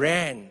 She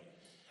ran.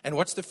 And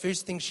what's the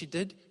first thing she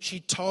did? She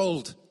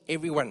told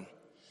everyone.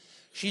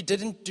 She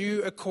didn't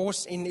do a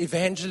course in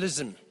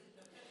evangelism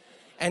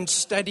and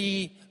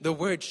study the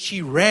word.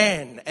 She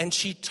ran and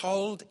she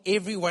told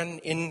everyone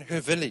in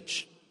her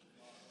village.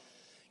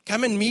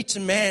 Come and meet a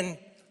man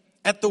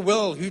at the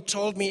well who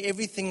told me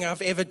everything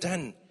I've ever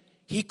done.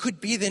 He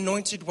could be the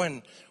anointed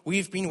one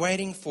we've been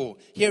waiting for.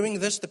 Hearing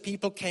this, the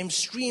people came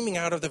streaming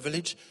out of the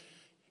village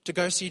to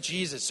go see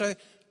Jesus. So,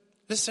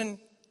 listen,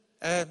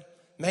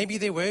 maybe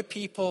there were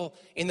people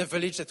in the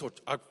village that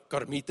thought, I've got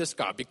to meet this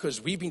guy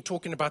because we've been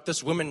talking about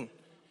this woman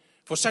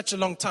for such a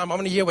long time. I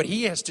want to hear what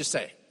he has to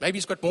say. Maybe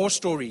he's got more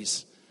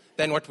stories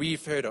than what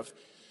we've heard of.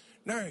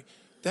 No,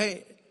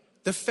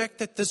 the fact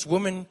that this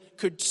woman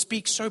could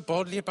speak so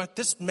boldly about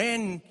this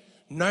man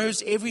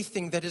knows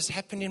everything that has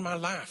happened in my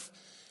life.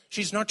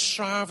 She's not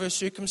shy of her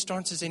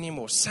circumstances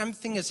anymore.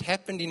 Something has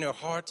happened in her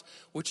heart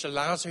which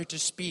allows her to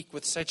speak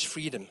with such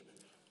freedom.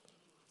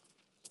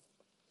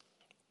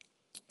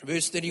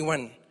 Verse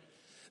 31.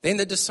 Then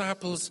the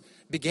disciples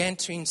began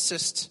to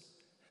insist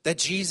that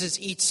Jesus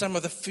eat some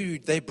of the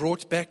food they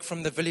brought back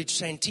from the village,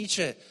 saying,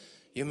 Teacher,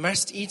 you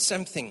must eat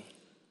something.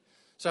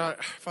 So I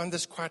find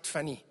this quite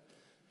funny.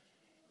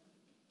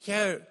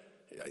 Here,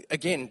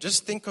 again,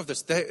 just think of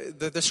this.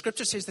 The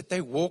scripture says that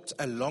they walked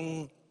a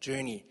long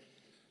journey.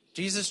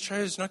 Jesus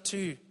chose not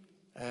to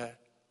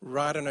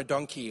ride on a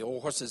donkey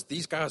or horses.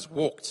 These guys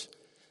walked,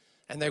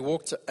 and they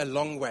walked a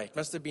long way. It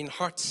must have been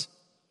hot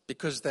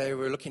because they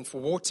were looking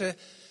for water.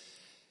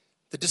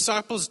 The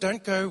disciples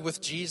don't go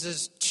with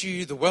Jesus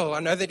to the well. I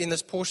know that in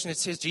this portion it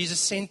says Jesus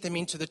sent them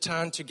into the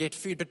town to get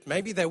food, but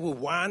maybe they were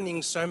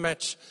whining so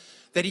much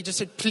that he just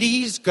said,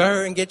 please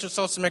go and get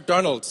yourself some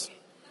McDonald's.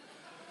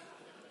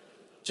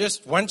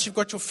 Just once you've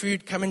got your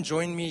food, come and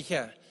join me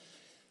here.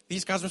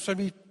 These guys must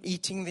be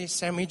eating their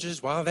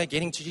sandwiches while they're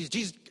getting to Jesus.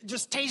 Jesus,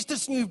 just taste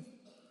this new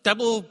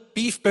double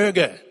beef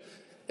burger.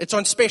 It's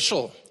on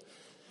special.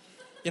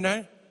 You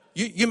know,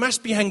 you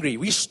must be hungry.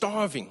 We're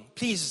starving.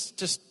 Please,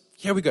 just,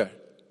 here we go.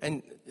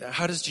 And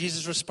how does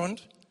Jesus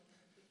respond?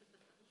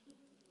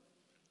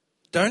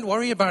 Don't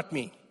worry about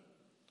me.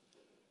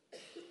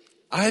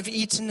 I have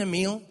eaten a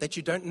meal that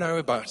you don't know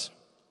about.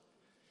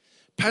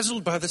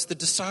 Puzzled by this, the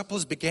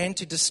disciples began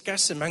to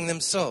discuss among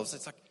themselves.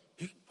 It's like,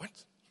 what?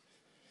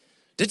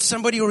 Did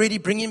somebody already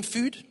bring him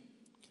food?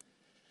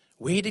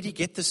 Where did he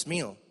get this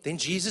meal? Then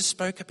Jesus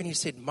spoke up and he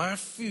said, my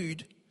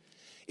food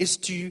is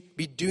to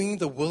be doing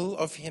the will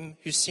of him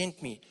who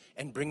sent me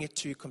and bring it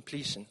to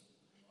completion.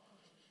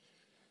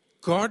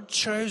 God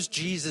chose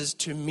Jesus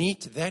to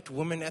meet that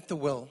woman at the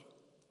well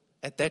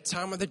at that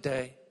time of the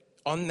day,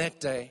 on that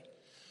day,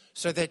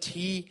 so that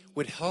he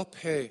would help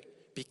her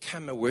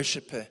become a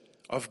worshiper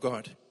of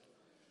God.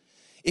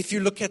 If you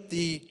look at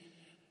the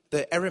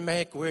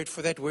Aramaic word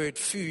for that word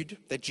food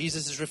that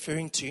Jesus is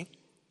referring to,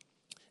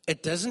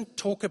 it doesn't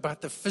talk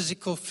about the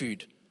physical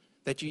food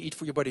that you eat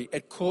for your body.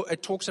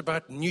 It talks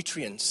about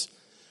nutrients,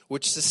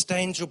 which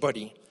sustains your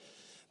body.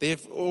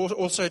 There's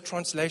also a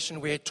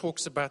translation where it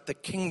talks about the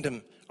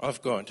kingdom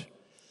of God.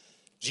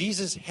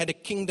 Jesus had a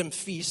kingdom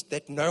feast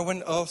that no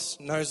one else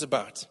knows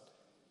about.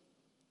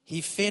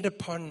 He fed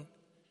upon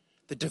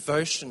the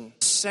devotion.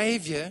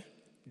 Savior,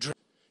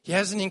 he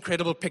has an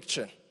incredible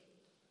picture.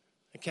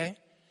 Okay?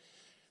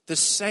 The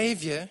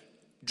Savior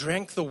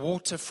drank the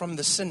water from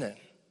the sinner.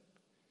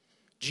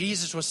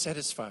 Jesus was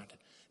satisfied.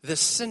 The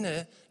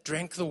sinner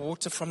drank the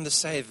water from the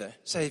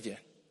Savior.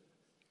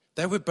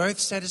 They were both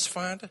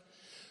satisfied.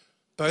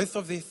 Both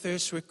of their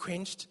thirsts were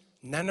quenched.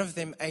 None of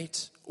them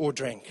ate or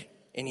drank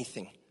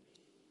anything.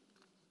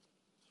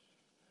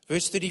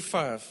 Verse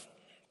 35.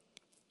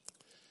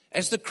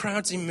 As the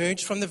crowds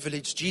emerged from the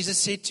village, Jesus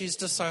said to his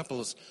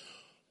disciples,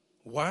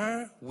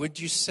 why would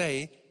you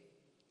say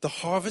the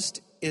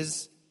harvest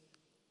is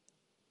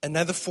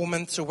another 4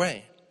 months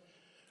away?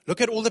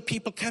 Look at all the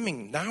people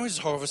coming. Now is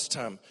harvest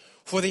time.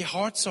 For their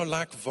hearts are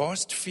like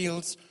vast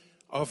fields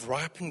of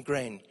ripened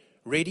grain,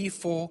 ready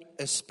for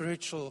a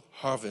spiritual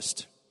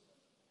harvest.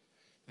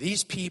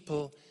 These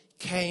people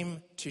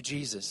came to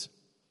Jesus.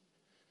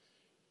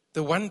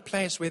 The one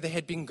place where they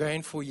had been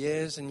going for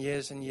years and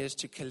years and years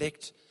to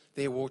collect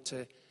their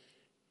water,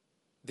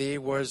 there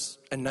was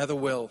another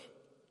well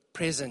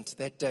present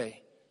that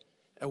day.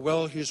 A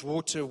well whose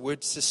water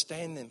would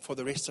sustain them for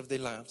the rest of their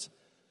lives.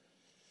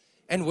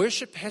 And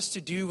worship has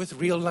to do with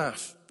real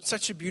life.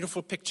 Such a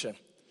beautiful picture.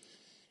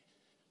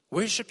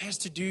 Worship has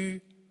to do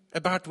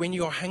about when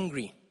you are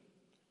hungry.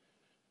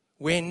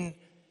 when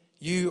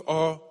you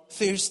are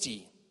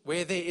thirsty,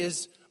 where there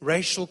is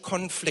racial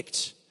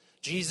conflict.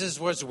 Jesus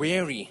was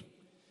weary.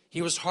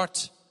 He was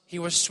hot. He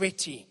was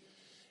sweaty.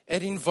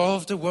 It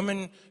involved a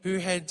woman who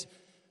had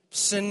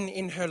sin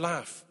in her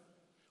life.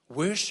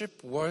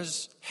 Worship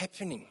was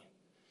happening.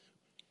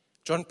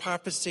 John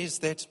Piper says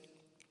that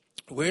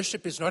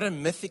worship is not a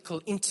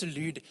mythical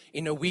interlude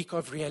in a week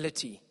of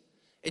reality.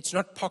 It's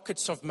not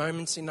pockets of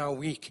moments in our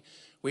week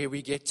where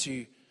we get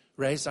to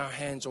raise our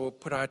hands or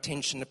put our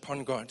attention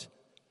upon God.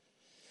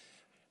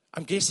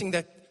 I'm guessing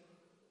that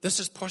this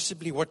is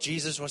possibly what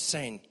Jesus was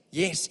saying.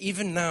 Yes,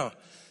 even now,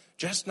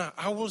 just now,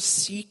 I will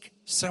seek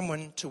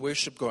someone to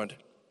worship God.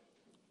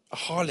 A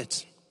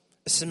harlot,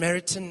 a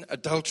Samaritan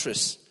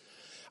adulteress.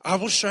 I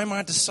will show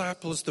my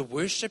disciples the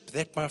worship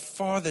that my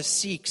Father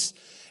seeks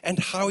and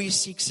how He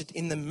seeks it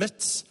in the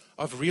midst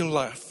of real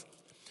life.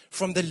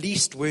 From the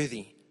least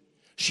worthy.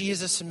 She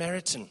is a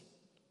Samaritan.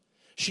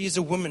 She is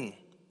a woman.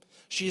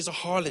 She is a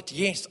harlot.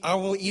 Yes, I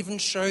will even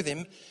show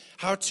them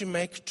how to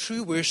make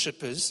true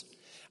worshippers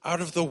out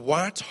of the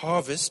white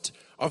harvest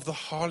of the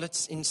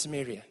harlots in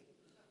Samaria.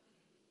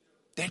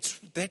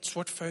 That's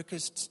what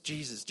focused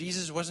Jesus.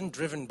 Jesus wasn't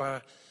driven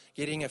by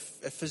getting a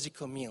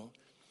physical meal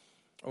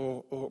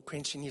or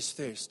quenching his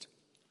thirst.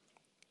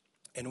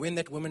 And when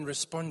that woman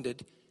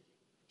responded,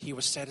 he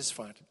was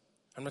satisfied.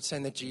 I'm not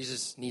saying that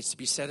Jesus needs to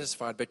be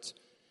satisfied, but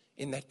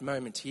in that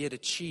moment, he had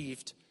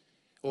achieved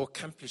or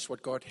accomplished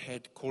what God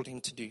had called him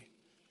to do.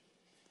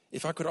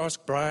 If I could ask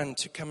Brian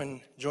to come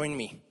and join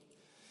me.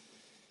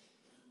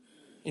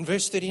 In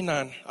verse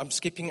 39, I'm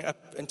skipping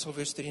up until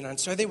verse 39.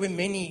 So there were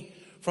many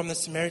from the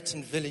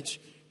Samaritan village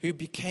who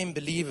became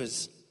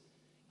believers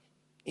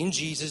in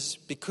Jesus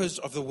because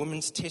of the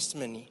woman's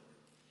testimony.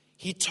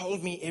 He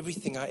told me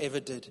everything I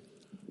ever did.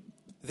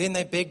 Then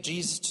they begged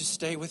Jesus to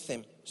stay with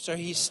them. So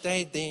he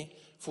stayed there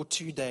for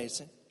 2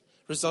 days,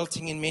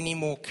 resulting in many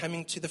more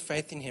coming to the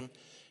faith in him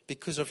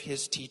because of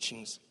his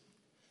teachings.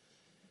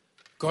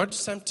 God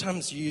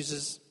sometimes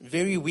uses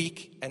very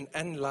weak and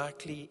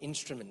unlikely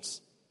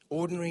instruments,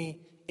 ordinary,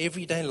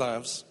 everyday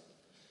lives,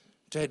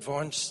 to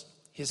advance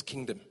his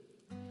kingdom.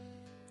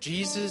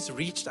 Jesus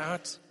reached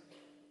out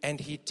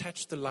and he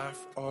touched the life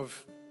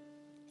of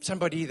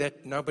somebody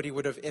that nobody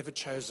would have ever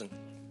chosen.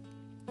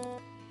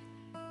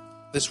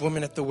 This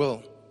woman at the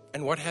well.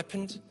 And what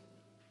happened?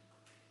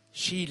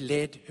 She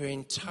led her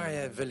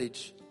entire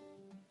village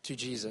to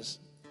Jesus.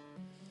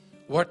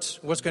 What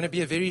was going to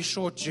be a very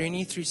short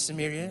journey through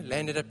Samaria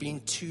landed up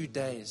being 2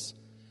 days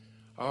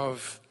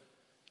of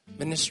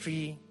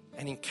ministry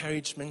and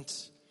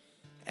encouragement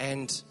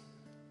and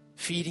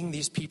feeding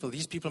these people.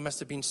 These people must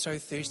have been so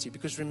thirsty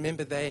because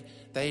remember,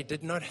 they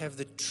did not have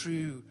the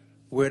true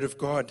word of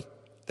God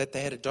that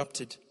they had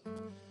adopted.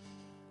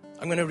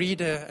 I'm going to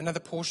read another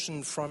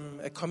portion from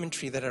a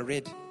commentary that I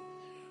read.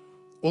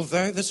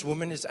 Although this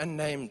woman is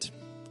unnamed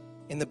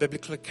in the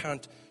biblical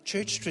account,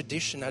 church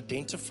tradition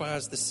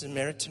identifies the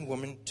Samaritan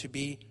woman to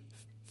be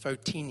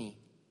Fotini.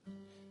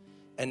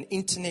 An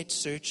internet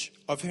search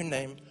of her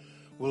name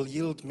will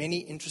yield many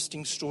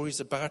interesting stories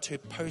about her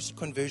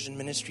post-conversion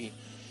ministry,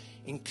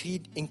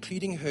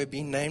 including her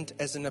being named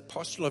as an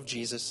apostle of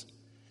Jesus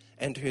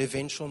and her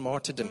eventual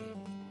martyrdom.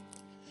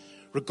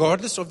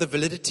 Regardless of the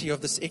validity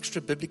of this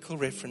extra biblical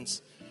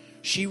reference,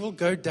 she will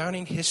go down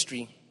in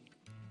history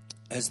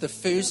as the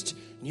first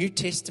New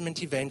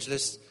Testament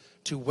evangelist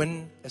to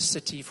win a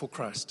city for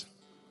Christ.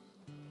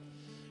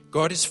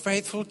 God is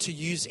faithful to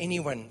use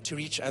anyone to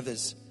reach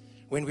others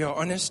when we are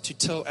honest to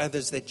tell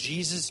others that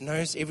Jesus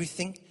knows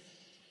everything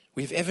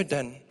we've ever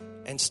done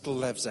and still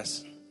loves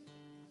us.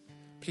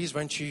 Please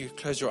won't you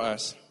close your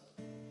eyes.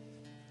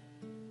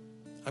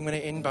 I'm going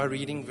to end by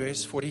reading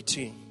verse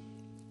 42.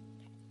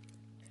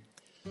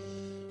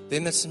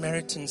 Then the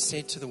Samaritan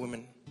said to the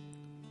woman,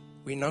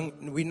 We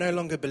no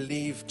longer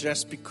believe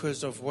just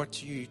because of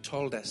what you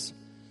told us,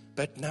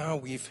 but now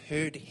we've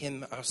heard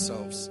him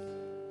ourselves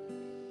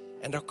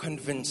and are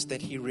convinced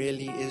that he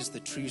really is the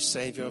true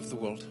Savior of the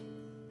world.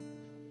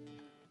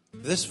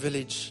 This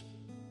village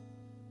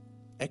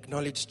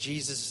acknowledged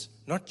Jesus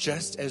not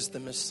just as the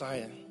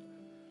Messiah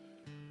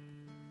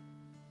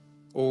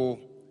or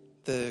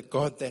the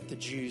God that the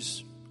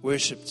Jews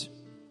worshipped,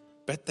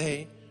 but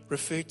they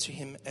referred to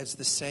him as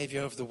the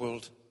Savior of the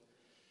world.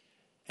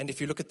 And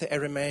if you look at the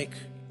Aramaic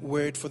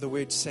word for the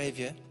word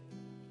Savior,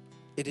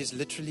 it is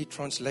literally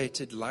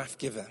translated life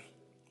giver.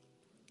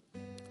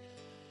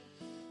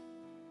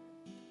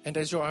 And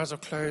as your eyes are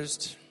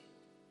closed,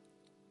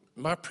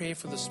 my prayer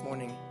for this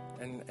morning,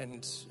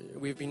 and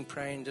we've been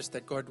praying just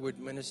that God would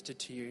minister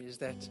to you, is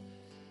that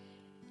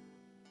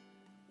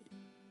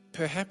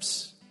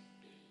perhaps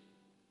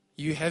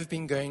you have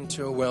been going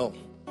to a well,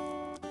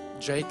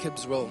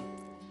 Jacob's well,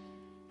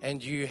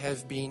 and you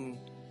have been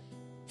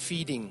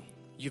feeding,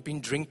 you've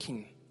been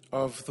drinking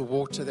of the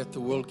water that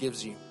the world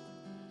gives you.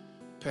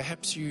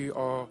 Perhaps you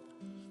are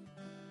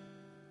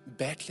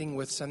battling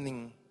with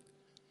something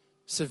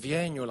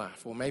severe in your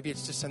life, or maybe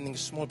it's just something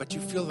small, but you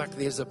feel like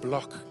there's a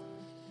block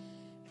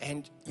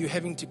and you're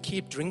having to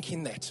keep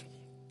drinking that.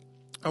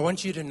 I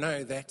want you to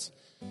know that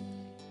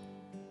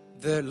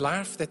the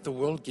life that the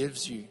world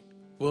gives you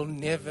will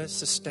never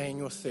sustain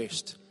your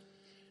thirst.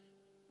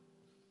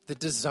 The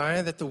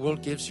desire that the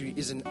world gives you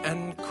is an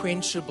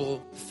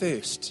unquenchable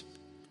thirst.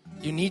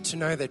 You need to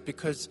know that,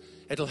 because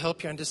it'll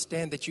help you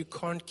understand that you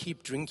can't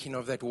keep drinking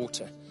of that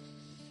water.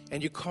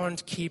 And you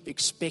can't keep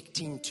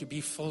expecting to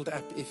be filled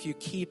up if you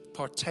keep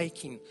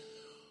partaking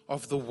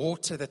of the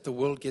water that the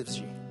world gives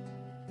you.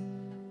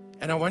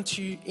 And I want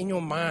you, in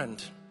your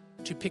mind,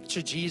 to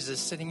picture Jesus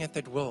sitting at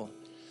that well.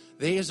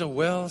 There is a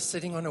well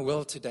sitting on a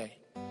well today.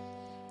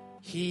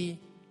 He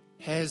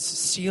has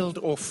sealed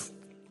off,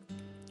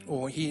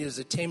 or he is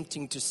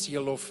attempting to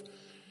seal off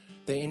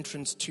the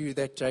entrance to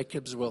that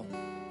Jacob's well.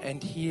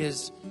 And he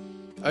is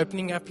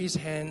opening up his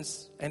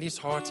hands and his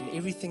heart and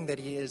everything that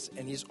he is,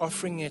 and he's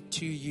offering it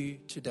to you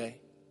today.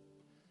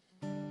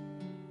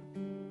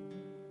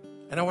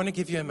 And I want to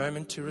give you a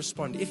moment to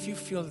respond. If you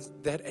feel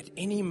that at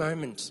any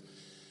moment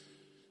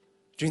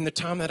during the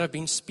time that I've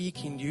been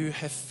speaking, you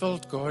have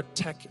felt God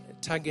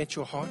tug at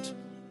your heart.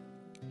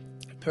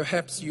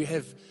 Perhaps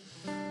you've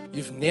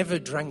never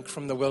drunk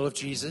from the well of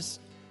Jesus.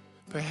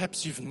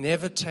 Perhaps you've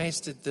never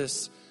tasted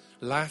this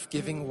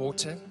life-giving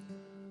water.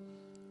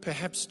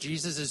 Perhaps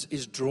Jesus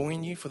is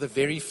drawing you for the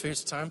very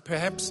first time.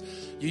 Perhaps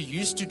you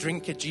used to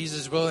drink at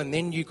Jesus' well and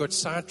then you got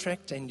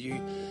sidetracked and you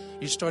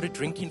started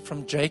drinking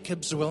from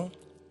Jacob's well.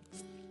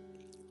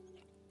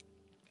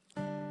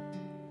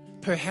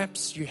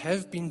 Perhaps you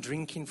have been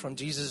drinking from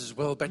Jesus'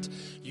 well, but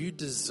you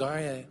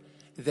desire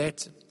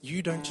that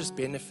you don't just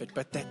benefit,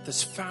 but that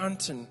this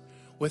fountain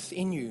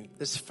within you,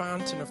 this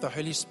fountain of the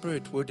Holy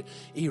Spirit, would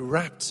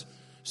erupt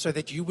so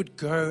that you would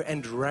go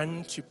and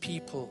run to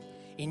people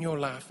in your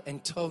life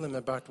and tell them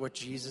about what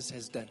Jesus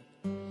has done.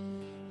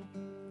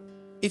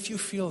 If you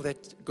feel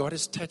that God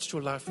has touched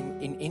your life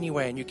in any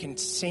way and you can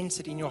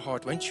sense it in your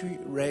heart, won't you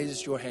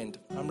raise your hand?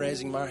 I'm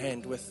raising my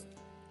hand with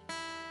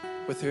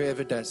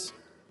whoever does.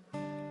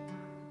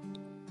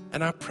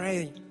 And I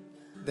pray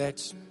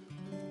that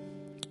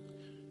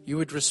you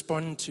would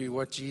respond to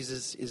what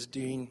Jesus is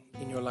doing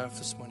in your life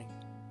this morning.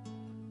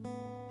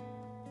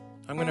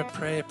 I'm going to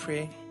pray a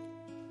prayer,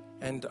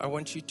 and I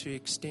want you to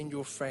extend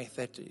your faith.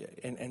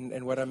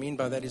 And what I mean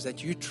by that is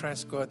that you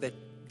trust God, that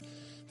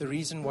the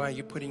reason why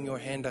you're putting your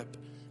hand up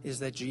is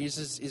that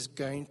Jesus is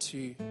going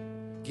to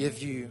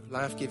give you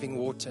life-giving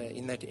water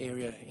in that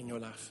area in your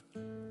life.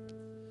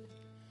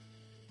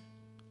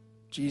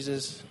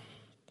 Jesus,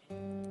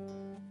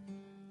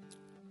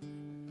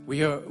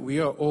 we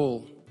are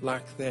all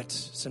like that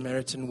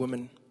Samaritan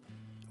woman.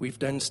 We've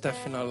done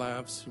stuff in our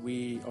lives.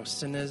 We are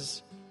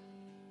sinners.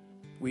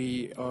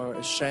 We are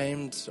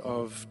ashamed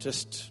of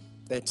just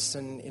that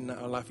sin in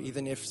our life,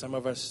 even if some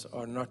of us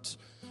are not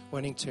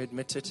wanting to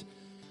admit it.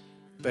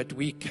 But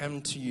we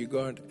come to you,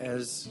 God,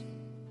 as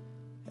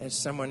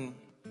someone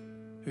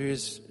who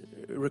is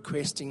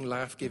requesting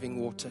life-giving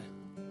water.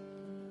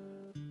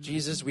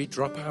 Jesus, we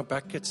drop our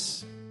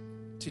buckets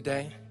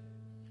today,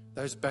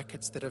 those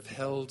buckets that have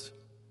held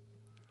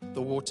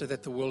the water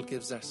that the world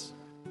gives us.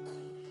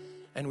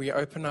 And we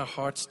open our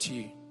hearts to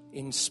you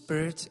in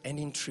spirit and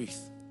in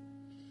truth.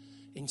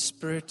 In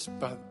spirit,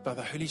 by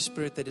the Holy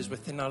Spirit that is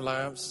within our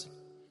lives,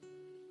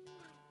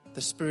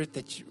 the Spirit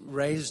that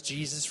raised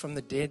Jesus from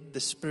the dead, the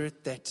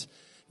Spirit that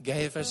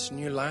gave us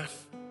new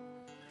life,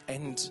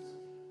 and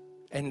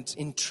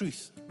in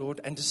truth,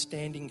 Lord,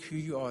 understanding who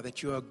you are,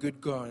 that you are a good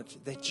God,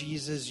 that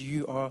Jesus,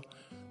 you are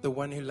the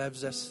one who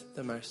loves us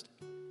the most.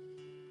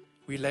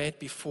 We lay it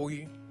before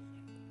you,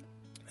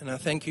 and I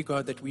thank you,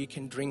 God, that we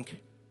can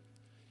drink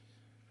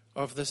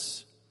of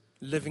this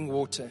living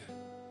water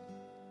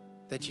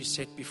that you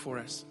set before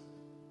us.